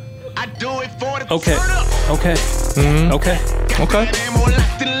 Okay. Okay. Okay. Okay.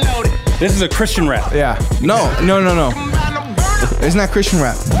 This is a Christian rap. Yeah. No. It's not Christian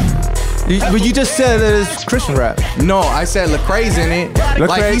rap. But you just said that it's Christian rap. No, I said Lecrae's in it. Like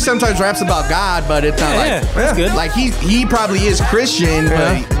Lecrae. he sometimes raps about God, but it's not Yeah, like that's good. Like he probably is Christian,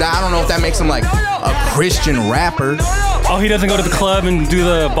 but I don't know if that makes him like a Christian rapper. Oh, he doesn't go to the club and do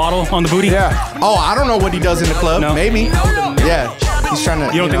the bottle on the booty? Yeah. Oh, I don't know what he does in the club. No. Maybe. Yeah. He's trying to.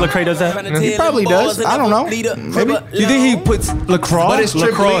 You don't think Lecrae does that? He probably does. I don't know. Maybe. Do you think he puts LaCroix? But it's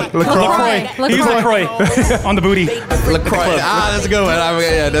Trip Lee. LaCroix. He's LaCroix on the booty. LaCroix. That's a good one.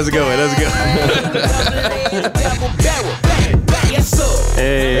 Yeah, that's a good one. That's a good one.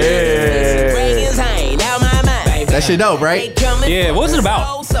 That shit dope, right? Yeah, what was it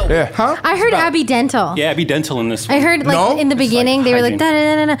about? Yeah. Huh? I heard Abby Dental. Yeah, be dental in this one. I heard like No? in the beginning they were like hygiene.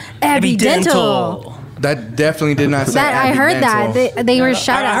 da da da da da Abby Dental. That definitely did not say. That I Abby heard Dental. that they were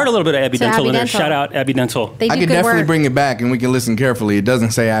shout out. I heard a little bit of Abby to Dental in there. Dental. Shout out Abby Dental. They do I could good definitely work. bring it back and we can listen carefully. It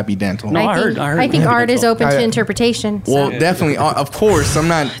doesn't say Abby Dental. No, I heard I think Abby art is Dental. open to interpretation. So. Well, definitely, of course. I'm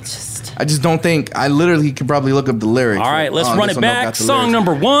not. I just don't think. I literally could probably look up the lyrics. All right, let's run this it one don't back. got the Song lyrics.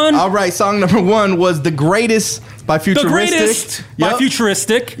 number 1. All right, song number 1 was The Greatest by Futuristic. The Greatest by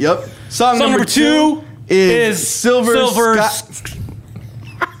Futuristic. Yep. Song number 2 is Silver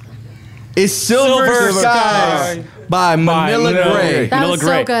Skies by Manila Grey. That was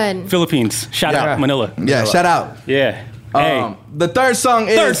so good. Philippines. Shout out Manila. Yeah, shout out. Yeah. Hey. The third song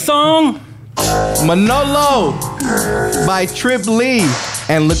is Manolo by Trip Lee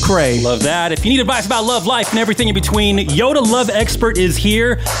and Lecrae. Love that. If you need advice about love, life, and everything in between, Yoda Love Expert is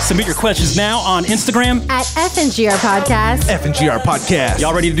here. Submit your questions now on Instagram At FNGR Podcast. FNGR Podcast.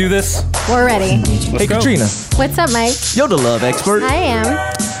 Y'all ready to do this? We're ready. Hey, go. Katrina. What's up, Mike? Yoda Love Expert. I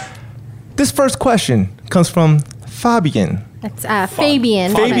am. This first question comes from Fabian. It's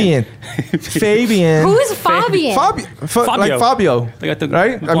Fabian. Fabian. Fabian. Who's Fabian? Fabio. Like Fabio. They got the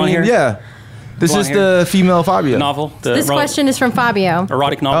right? blonde hair. Yeah. This Blonde is hair. the female Fabio. Novel. The This question is from Fabio.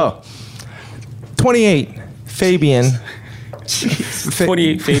 Erotic novel. 28. Fabian.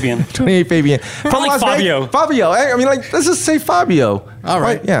 28 Fabian. 28 Fabian. Probably From Las Fabio. Vegas. Fabio. I mean, like, let's just say Fabio. All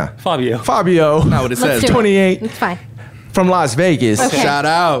right. Yeah. Fabio. Fabio. Not what it Let's says. do it. 28. It's fine. From Las Vegas. Okay. Shout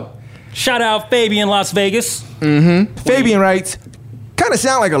out. Shout out Fabian, Las Vegas. Fabian writes, kind of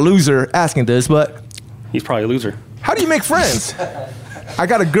sound like a loser asking this, but He's probably a loser. how do you make friends? I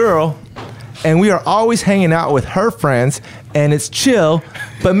got a girl, and we are always hanging out with her friends, and it's chill,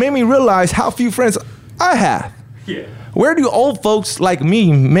 but made me realize how few friends I have. Yeah. Where do old folks like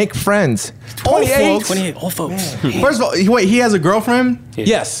me make friends? 28. 28 old folks. First of all, wait, he has a girlfriend,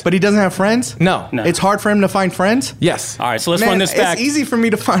 Yes. but he doesn't have friends? No. No. It's hard for him to find friends? Yes. All right, so let's Man, run this back. It's easy for me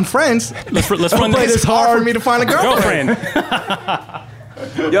to find friends. Let's run But this. it's hard for me to find a girlfriend.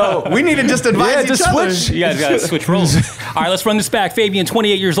 Yo, We need to just advise yeah, each just other. switch. You guys got to switch roles. All right, let's run this back. Fabian,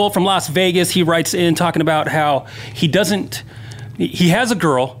 28 years old from Las Vegas. He writes in talking about how he has a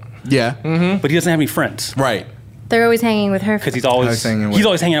girl, Yeah. but he doesn't have any friends Right. They're always hanging with her. because he's always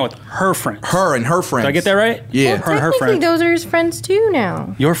hanging out with her friends. Her and her friends. Did I get that right? Yeah. Her and her Technically, friends. those are his friends too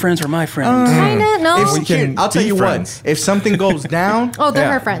now. Your friends are my friends. Kinda, no. If We can I'll tell be you friends. what. If something goes down, Oh, they're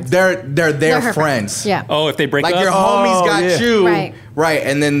Yeah. her friends. they're their her friends. Yeah. Oh, if they break Like up. your homies got yeah. you. Right.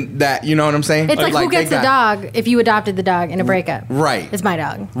 And then that, you know what I'm saying? It's like who they gets the got- dog if you adopted the dog in a breakup. Right. It's my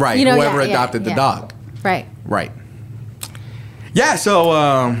dog. Right. You know, Whoever yeah, adopted the yeah. dog. Right. Right. Yeah,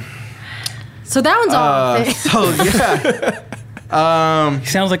 so So that one's off. He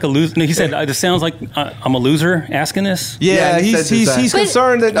sounds like a loser. No, he said, "This sounds like I'm a loser asking this." Yeah, Yeah, he he's says it's he's that.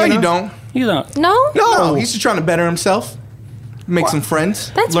 concerned that no, you know, don't. He's not. No? No, he's just trying to better himself, make some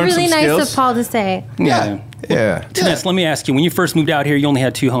friends, That's learn really some nice skills. of Paul to say. Yeah. Yeah. Tennis, let me ask you. When you first moved out here, you only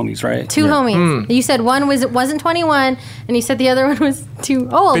had 2 homies, right? Two homies. You said one wasn't 21, and you said the other one was too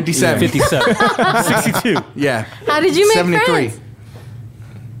old. 57. 57. 62. Yeah. How did you make 73. friends?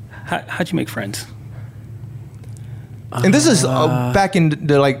 How'd you make friends? And this is back in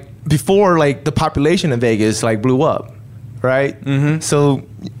the like before like the population in Vegas like blew up, right? Mm-hmm. So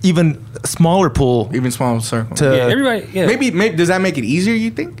even a smaller pool, Even smaller circle. to Yeah, everybody. Yeah. Maybe does that make it easier,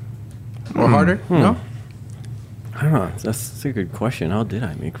 you think? Or harder? No? I don't know. That's a good question. How did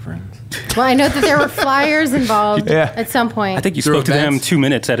I make friends? Well, I know that there were flyers involved Yeah. at some point. I think you Through spoke to them events. 2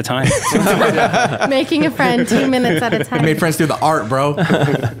 minutes at a time. Making a friend 2 minutes at a time. Made friends through the art, bro.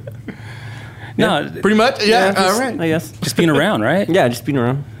 No, Pretty much? Yeah. just, All right. I guess. just being around, right? Yeah, just being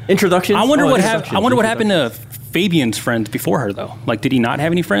around. Introductions. I wonder Oh, what introductions, I wonder what happened introductions. to Fabian's friends before her though. Like, did he not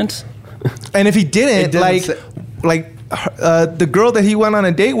have any friends? and if he didn't, doesn't the girl that he went on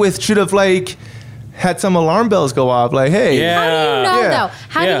a date with should have like had some alarm bells go off, like, hey, Yeah. How do you know, Yeah. though?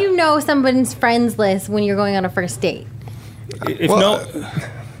 How Yeah. do you know somebody's friends list when you're going on a first date? If Well, no,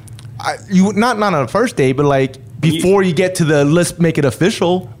 you not on a first date, but like before you get to the let's make it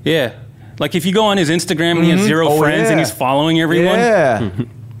official. yeah. Like if you go on his Instagram and he has 0 Oh, friends and yeah. he's following everyone. Yeah.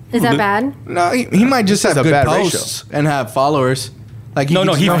 Is that bad? No, he might just This is have a good bad posts and have followers. Like No,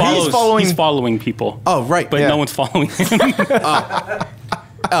 could he just- follows. He's following- following people. Oh, right. But Yeah. no one's following him.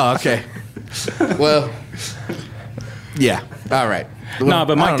 Oh, okay. Well, yeah. All right. No,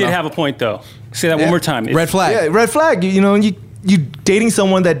 but I Mike don't did know. have a point though. Say that one more time. Red flag. Yeah, red flag. You know, you dating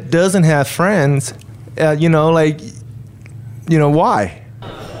someone that doesn't have friends. You know, like, you know why?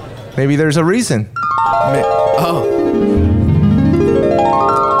 Maybe there's a reason. Oh.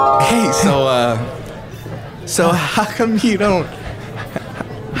 Hey, so how come you don't?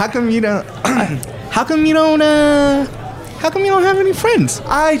 How come you don't? How come you don't? How come you don't have any friends?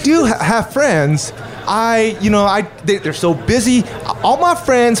 I do have friends. They're so busy. All my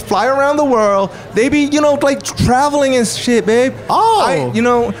friends fly around the world. They be, like traveling and shit, babe. Oh.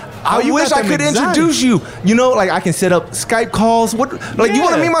 I you wish got I them could exotic. introduce you. You know, like I can set up Skype calls. What? Like you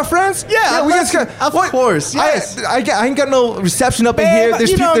want to Yeah. meet my friends? Yeah, we can let's- Skype. of course, yes. I ain't got no reception up in Man, here. but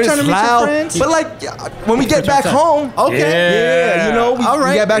There's you know, people. I'm There's trying to meet your loud. friends. But like when we get back home, Okay. yeah, you know, we All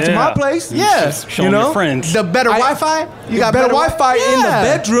right. get back to Yeah. my place. Yeah. Just show You him know? your friends. The better Wi-Fi? You got better Wi-Fi in the Yeah.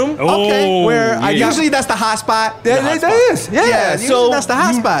 bedroom. Okay. Oh, where I yeah. Usually that's the hot spot. That is. Yeah. Yeah, so that's the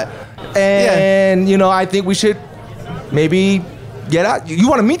hot spot. And you know, I think we should maybe get out. You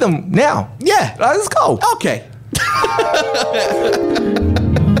want to meet them now? Yeah. Let's go. Okay.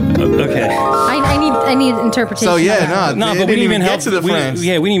 Okay. I need interpretation. So of yeah, that. No, it but we didn't even get help. to the friends. We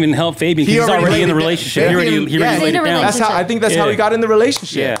didn't even help Fabian He because he's already already in the laid it- relationship. He already Yeah, laid it he's in a down. That's how I think that's how Yeah. he got in the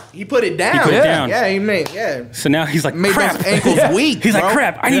relationship. Yeah. He put it down. He put it yeah. down. Yeah, he made. Yeah. So now he's like, Made crap. those ankles weak. He's like, bro.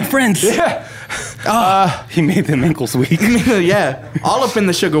 crap. I need friends. Yeah. He made them ankles weak. Yeah. All up in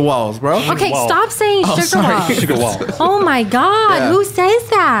the sugar walls, bro. Okay, Wall. stop saying sugar sorry. walls. Sugar wall. Oh my God, Yeah. who says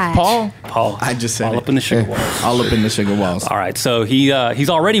that? Paul. Paul. I just said all it. up in the sugar walls. All up in the sugar walls. All right, so he's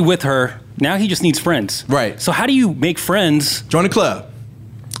already with her. Now he just needs friends. Right. So how do you make friends? Join the club.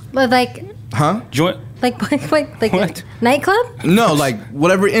 But like Huh? Join. like What? a nightclub? No, like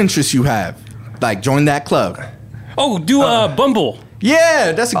whatever interests you have. Like join that club. Oh, do Bumble.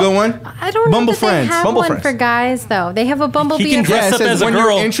 Yeah, that's a good one. I don't know Bumble that friends. they have Bumble one friends. for guys though. They have a Bumble He can BFF. dress Yeah, it up says as a when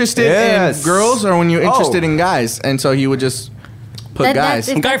girl. you're interested Yes. in girls or when you're interested Oh. in guys. And so he would just put That- guys.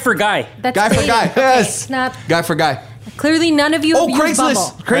 that's- Guy for guy. That's Guy for dating. guy. Okay, Yes. it's not Guy for guy. clearly none of you Oh, have used Craigslist.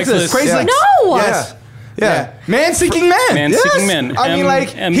 Bumble. Craigslist. Craigslist. No. Yes. Yeah. Man seeking man. Man Yes. seeking men. I mean, like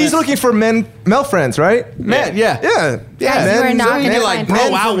he's looking for male friends, right? Man, yeah. Yeah. Guys, you are men- not You gonna can like find bro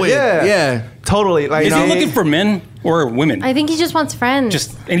friends. out with. Yeah. Yeah. Totally. Like, Is he looking for men or women? I think he just wants friends.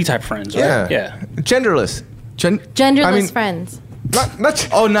 Just any type of friends, right? Yeah. Yeah. Genderless. genderless I mean- friends. Not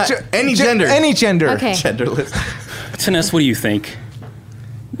Oh, not any gender. Any gender. Okay. Genderless. Taness, what do you think?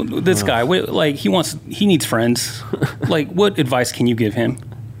 This guy, like he needs friends. Like, what advice can you give him?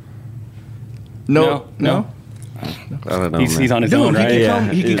 No. I don't know. He's on his Dude, own, right?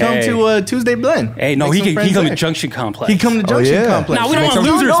 he can come to Tuesday Blend. Hey, no, Make he some can friends come there. to Junction Complex. He come to Junction yeah. Complex. No, we don't Make want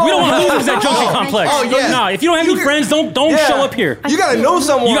some- losers. We don't want losers at Junction Oh. Complex. Oh, yeah. No, if you don't have any friends, don't Yeah. show up here. You gotta know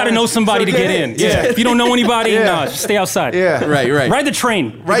someone. You got to know somebody to get in. Yeah. If you don't know anybody, Yeah. no, just stay outside. Yeah. Right. Ride the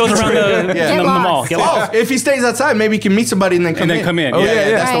train. Ride it goes the around train. the, Yeah. the Get mall. lost. Get Oh, lost. if he stays outside, maybe he can meet somebody and then come And in. then come in. Oh, yeah, yeah.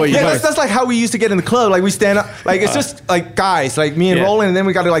 That's the way you Yeah, do that's, it. that's like how we used to get in the club. Like we stand up, like it's just like guys, like me and Yeah. Roland, and then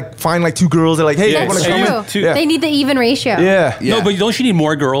we got to like find like two girls. They're like, hey, Yeah. you want That's to come Hey, true. in? Two- Yeah. They need the even ratio. Yeah. Yeah. No, but don't you need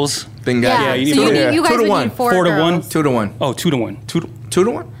more girls? Then Yeah. guys. you need so two- you guys 2 to would 1. need 4 4 to girls. 1. 2 to 1. Oh, 2 to 1. 2 to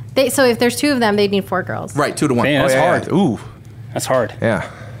 1. So if there's 2 of them, they'd need 4 girls. Right. 2 to 1. Man, that's yeah. hard. Ooh. That's hard. Yeah.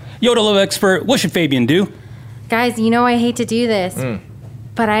 Yoda Love Expert, what should Fabian do? Guys, you know I hate to do this,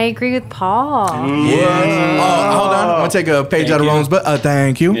 but I agree with Paul. Oh, hold on. I'm gonna take a page Thank out of you. Rome's book.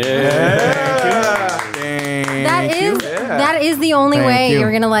 Thank you. That is the only Thank way you.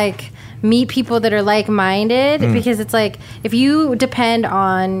 you're gonna like meet people that are like-minded because it's like if you depend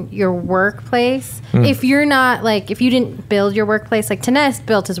on your workplace, if you're not like if you didn't build your workplace, like Taness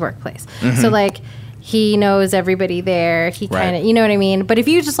built his workplace, so like he knows everybody there. He kind of, Right. you know what I mean. But if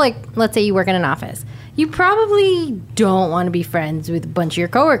you just like, let's say you work in an office, you probably don't want to be friends with a bunch of your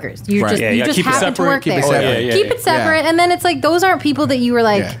coworkers. You Right. just Yeah, you yeah, just keep it happen to separate, work keep it there. separate. Yeah, Keep it separate, and then it's like those aren't people that you were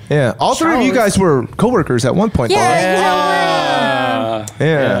like. Yeah. Yeah. All three of you Chose. guys were coworkers at one point. Yeah,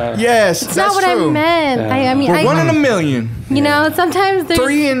 Yeah. Yes. it's not what I meant. I mean, We're 1 in a million. you know, sometimes there's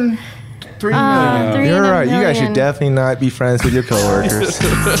 3 in 3 million. 3 You're in a right. You guys should million. definitely not be friends with your coworkers.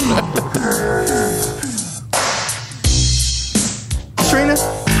 Trina,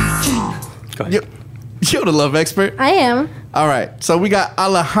 Go ahead. you're the love expert. I am. All right. So we got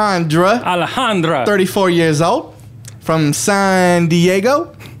Alejandra, Alejandra. 34 years old, from San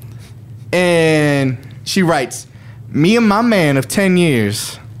Diego. And she writes, me and my man of 10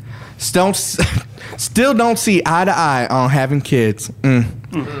 years still don't see eye to eye on having kids.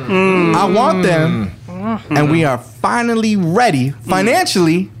 I want them, and we are finally ready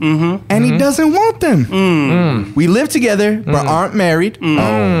financially, and he doesn't want them. We live together, but aren't married.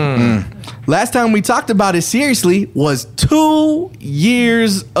 Last time we talked about it seriously was 2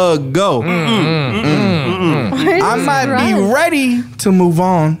 years ago. I might be ready to move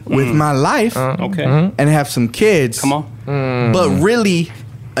on with my life Okay. and have some kids. Come on. But really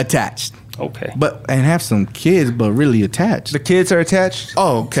attached. Okay. And have some kids, but really attached. The kids are attached.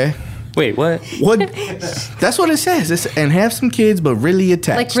 Oh, okay. Wait, what? What? That's what it says. And have some kids, but really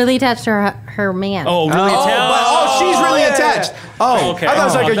attached. Like really attached to her man. Oh, really? Oh, she's really attached. Oh, okay. I thought it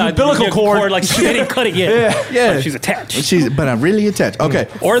was like a umbilical cord. Like they didn't cut it yet. Yeah. But she's attached. But I'm really attached. Okay.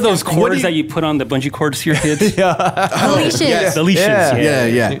 Or those What cords do that you put on the bungee cords to your kids. The leashes. Yes. The leashes.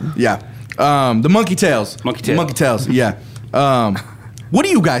 Yeah. The monkey tails. Monkey tails. Yeah. What do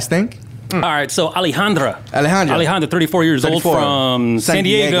you guys think? All right, so Alejandra, 34 years old 34. from San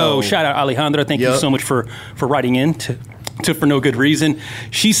Diego. Shout out Alejandra. Thank you so much for writing in to For No Good Reason.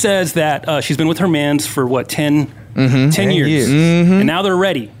 She says that she's been with her mans for 10 years. And now they're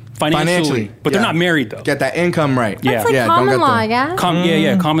ready financially. But they're not married though. Get that income right. That's like common law, yeah?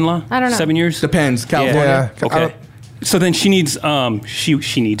 Common law. I don't know. 7 years? Depends. California. Yeah. Okay. So then she needs,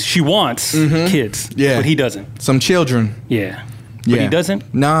 she wants kids. Yeah. But he doesn't. Some children. Yeah. But he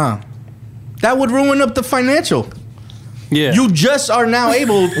doesn't? Nah. That would ruin up the financial. Yeah. You just are now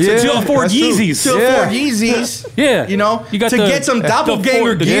able to afford Yeezys. To afford Yeezys. Yeah. You know, you got to get some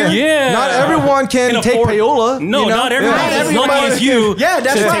doppelganger gear. Yeah. Not everyone can take payola. No, you know? not everyone. As lucky as you. Yeah,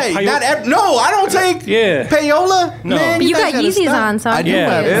 that's right. No, I don't take payola. No. Man, But you got guys gotta Yeezys stop. on, so I do.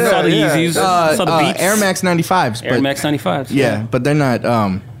 I saw the Yeezys. Saw the Beats. Air Max 95s. Air Max 95s. Yeah, but they're not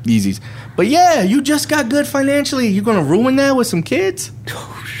Yeezys. But yeah, you just got good financially. You're gonna ruin that with some kids?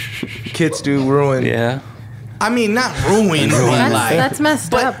 Kids do ruin. Yeah. I mean, not ruin. That's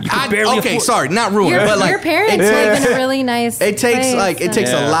messed up. Sorry, not ruin. Your, but like your parents live in a really nice It takes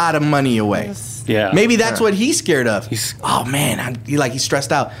place, a lot of money away. Yeah. Maybe that's what he's scared of. Oh man, he's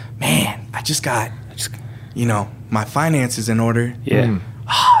stressed out. Man, I just got, my finances in order. Yeah.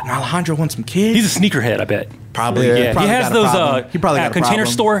 Now Alejandro wants some kids. He's a sneakerhead, I bet. Probably. Yeah. Probably he has got a those problem. He probably got a container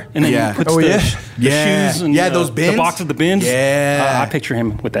problem. store, and then he puts the shoes and those bins. the box of the bins. Yeah. I picture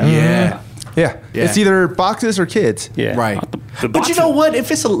him with that. Yeah. It's either boxes or kids. Yeah. Right. The But you know what?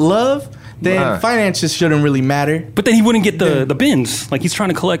 If it's a love, then finances shouldn't really matter. But then he wouldn't get the bins. Like he's trying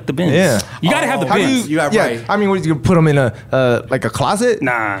to collect the bins. Yeah. You got to have the bins. You got right. I mean, what, you put them in a like a closet?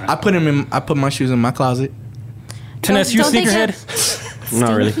 Nah. I put my shoes in my closet. Taness, you a sneakerhead?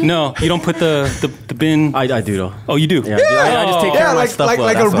 Not really. No, you don't put the bin. I do though. Oh, you do? Yeah. I just take care of my stuff.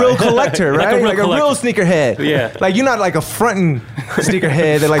 Like a real collector, right? Like a real sneakerhead. Yeah. Like you're not like a fronting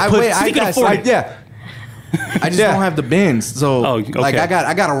sneakerhead that like puts. I just don't have the bins. So like I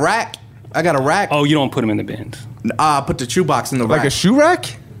got a rack. Oh, you don't put them in the bins. I put the shoe box in the rack. Like a shoe rack?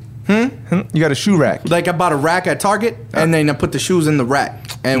 You got a shoe rack. Like I bought a rack at Target, and then I put the shoes in the rack,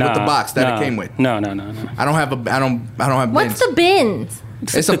 and with the box that it came with. No. I don't have bins. What's the bins?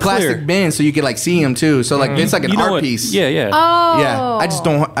 It's a plastic bin, so you can like see them too. So like it's like an art piece. Yeah. Oh. Yeah. I just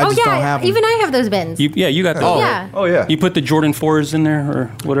don't have them. Even I have those bins. You got those. Oh yeah. You put the Jordan 4s in there or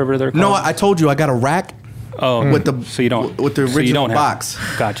whatever they're called. No, I told you I got a rack. With the original box.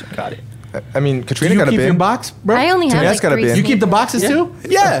 Gotcha. Got it. I mean, Katrina Do you got a keep bin. your box, bro? I only have Taness like got a 3 bin. You keep the boxes too?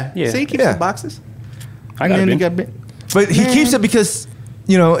 Yeah. Yeah. See, he keeps the boxes. I got a bin. You got bin. But he keeps it because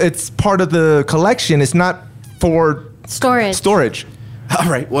it's part of the collection. It's not for storage. All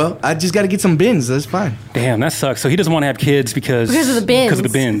right. Well, I just got to get some bins. That's fine. Damn, that sucks. So he doesn't want to have kids because of the bins. Because of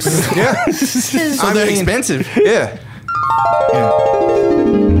the bins. Yeah. So they're expensive. Yeah.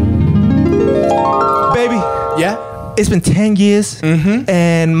 Baby. Yeah. It's been 10 years,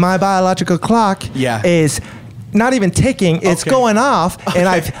 and my biological clock is not even ticking. It's going off, and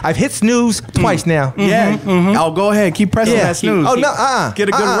I've hit snooze twice now. Yeah. Oh, go ahead. Keep pressing that snooze. Oh, no. Get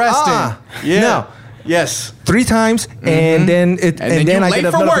a good rest in. Yeah. No. Yes. 3 times, and then you're I late get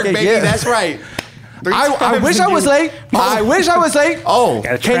a for work, notification. baby. Yeah. That's right. I wish I was late. I wish I was late. Oh.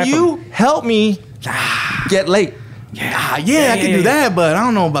 Can you help me get late? Yeah, I can do that, but I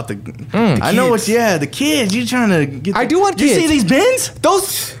don't know about the. I know what. Yeah, the kids. You trying to get? I do want kids. You see these bins?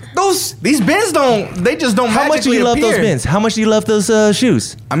 These bins don't. They just don't. How much do you love those bins? How much do you love those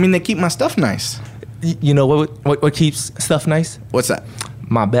shoes? I mean, they keep my stuff nice. You know what keeps stuff nice? What's that?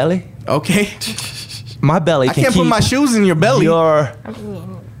 My belly. Okay. My belly. I can't put my shoes in your belly. Your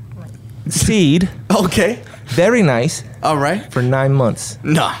seed. Okay. Very nice. All right. For 9 months.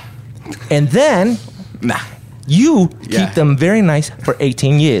 Nah. And then. Nah. You keep them very nice for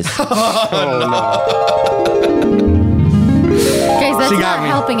 18 years. Guys, that's not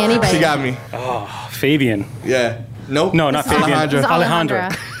helping anybody. She got me. Oh, Fabian. Yeah. Nope. No, not Fabian.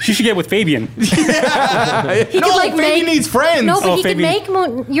 Alejandra. She should get with Fabian. He could like Fabian needs friends. No, but he Fabian.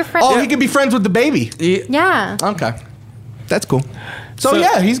 could make your friend. Oh, he could be friends with the baby. Yeah. Okay. That's cool. So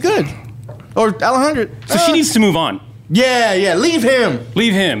yeah, he's good. Or Alejandra. So she needs to move on. Yeah. Leave him.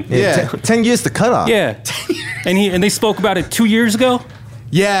 Leave him. Yeah. 10 years to cut off. Yeah. And they spoke about it 2 years ago.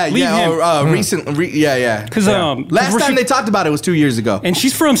 Yeah, Leave yeah. him. Recently, yeah. Because last time they talked about it was 2 years ago. and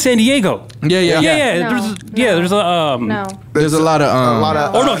she's from San Diego. Yeah. No, There's a No. There's a lot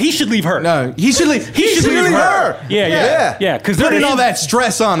of. Oh no, he should leave her. No, he should leave. He should leave her. Yeah. Because they're Putting all that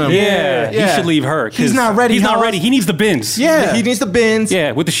stress on him. Yeah, he should leave her. 'cause He's not ready. He's not How ready. else- He needs the bins. Yeah. He needs the bins.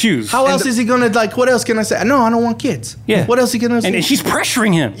 Yeah, with the shoes. How else is he gonna like? What else can I say? No, I don't want kids. Yeah. What else he gonna say? And she's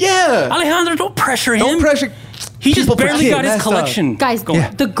pressuring him. Yeah. Alejandro, don't pressure him. Don't pressure. He just people for barely kids. got his Messed up. collection. Guys, going.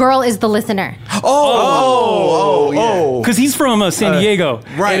 the girl is the listener. Oh, Because he's from San Diego.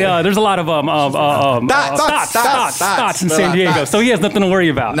 right. And, there's a lot of thoughts in San Diego. So he has nothing to worry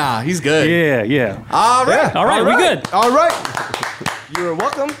about. Nah, he's good. Yeah. All right. All right, we good. All right. You're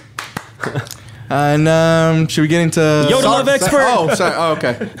welcome. And should we get into Yoda Love Expert? Oh, sorry. Oh,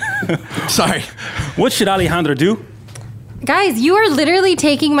 okay. Sorry. What should Alejandro do? Guys, you are literally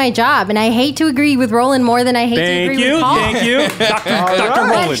taking my job, and I hate to agree with Roland more than I hate to Thank agree you. with Paul. Thank you. Dr. But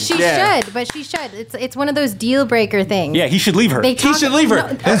Roland. she should. But she should. It's one of those deal breaker things. Yeah, he should leave her. They talk- should leave her. No,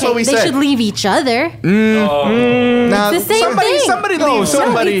 That's what we they said. should leave each other. Now, It's the same thing. Somebody leave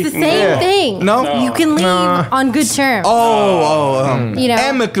somebody. No, it's the same thing. No? You can leave on good terms. You know.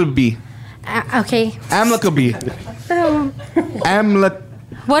 Amicably. Okay. Amicably.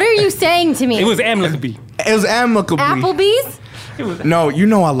 What are you saying to me? It was amicably. It was amicably. Applebee's? No, you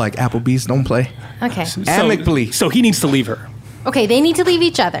know I like Applebee's. Don't play. Okay. Amicably. So he needs to leave her. Okay, they need to leave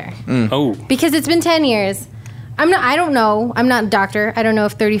each other. Oh. Because it's been 10 years. I don't know. I'm not a doctor. I don't know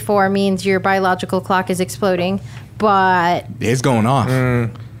if 34 means your biological clock is exploding, but It's going off.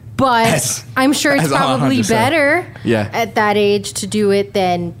 I'm sure it's that's probably 100%. better Yeah. at that age to do it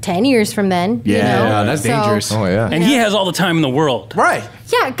than 10 years from then. you Yeah, know? that's So- dangerous. Oh yeah. And he has all the time in the world. Right.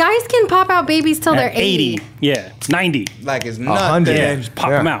 Yeah, guys can pop out babies till they're At 80. Yeah. 90. Like it's 100. Yeah. nothing. Just pop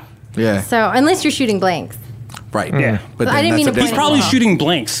him out. Yeah. So unless you're shooting blanks. Right. Yeah. But I then didn't mean that's to a He's point probably Wow. shooting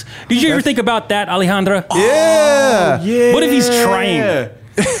blanks. Did you ever think about that, Alejandra? Yeah. Yeah. What if he's trying?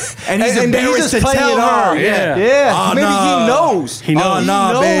 And he's And embarrassed he's to just playing tell it her. off. Yeah. Yeah. Oh, Maybe no. he knows. He knows. Oh,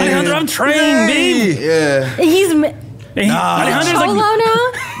 no, knows. babe. Alejandro, I'm trained, babe. Yeah. He's Alejandro's solo like,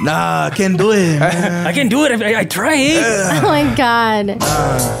 now? Nah, I can't do it. Man. I can do it. I tried. Oh my God.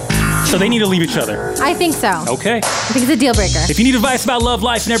 So they need to leave each other. I think so. Okay. I think it's a deal breaker. If you need advice about love,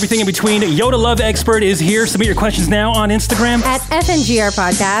 life, and everything in between, Yoda Love Expert is here. Submit your questions now on Instagram. At FNGR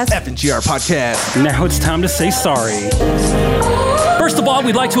Podcast. FNGR podcast. Now it's time to say sorry. First of all,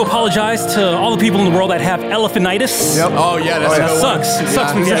 we'd like to apologize to all the people in the world that have elephantitis. Yep. Oh yeah, that's That sucks. It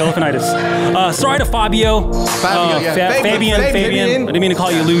sucks when you get elephantitis. Sorry to Fabio. yeah. Fabian. I didn't mean to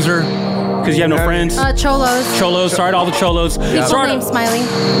call you a loser because you have no friends. Cholos. Cholos. Sorry to all the Cholos. People Sorry named Smiley.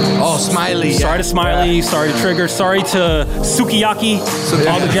 Oh, Smiley. Sorry to Smiley, sorry to Trigger, sorry to Sukiyaki,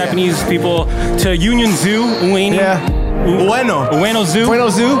 all the Japanese people, to Union Zoo, Ueno. Yeah. Ueno Zoo. Bueno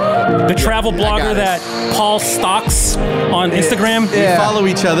Zoo. The travel blogger that Paul stalks on Instagram. We follow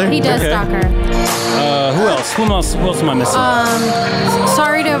each other. He does Okay. stalk her. Who else? Who else am I missing?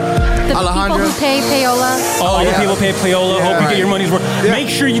 Sorry to the Alejandro. people who pay payola. All the people pay Payola. Hope you get your money's worth. Yeah. Make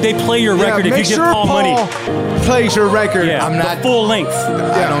sure they play your record if make you give sure Paul money. plays your record. Yeah, I'm not- the full length.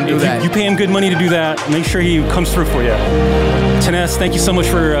 I don't do If that. you pay him good money to do that, make sure he comes through for you. Taness, thank you so much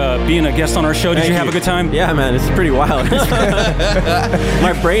for being a guest on our show. Did you have a good time? Yeah, man, it's pretty wild.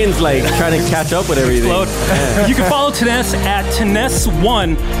 My brain's like trying to catch up with everything. Explode. You can follow Taness at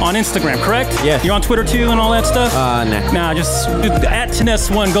Taness1 on Instagram, correct? Yes. You're on Twitter too and all that stuff? Nah. Nah, just at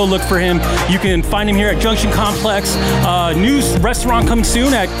Taness1, go look for him. You can find him here at Junction Complex. New restaurant coming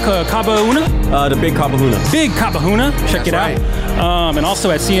soon at Cabahuna. The Big Cabahuna. Big Cabahuna. Check it out. And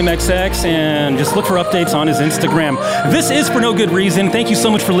also at CMXX, and just look for updates on his Instagram. This is For No Good Reason. Thank you so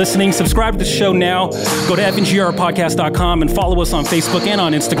much for listening. Subscribe to the show now. Go to fngrpodcast.com and follow us on Facebook and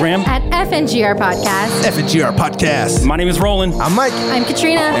on Instagram. At FNGR Podcast. FNGR podcast. My name is Roland. I'm Mike. I'm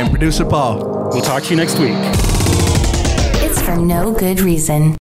Katrina. And producer Paul. We'll talk to you next week. It's For No Good Reason.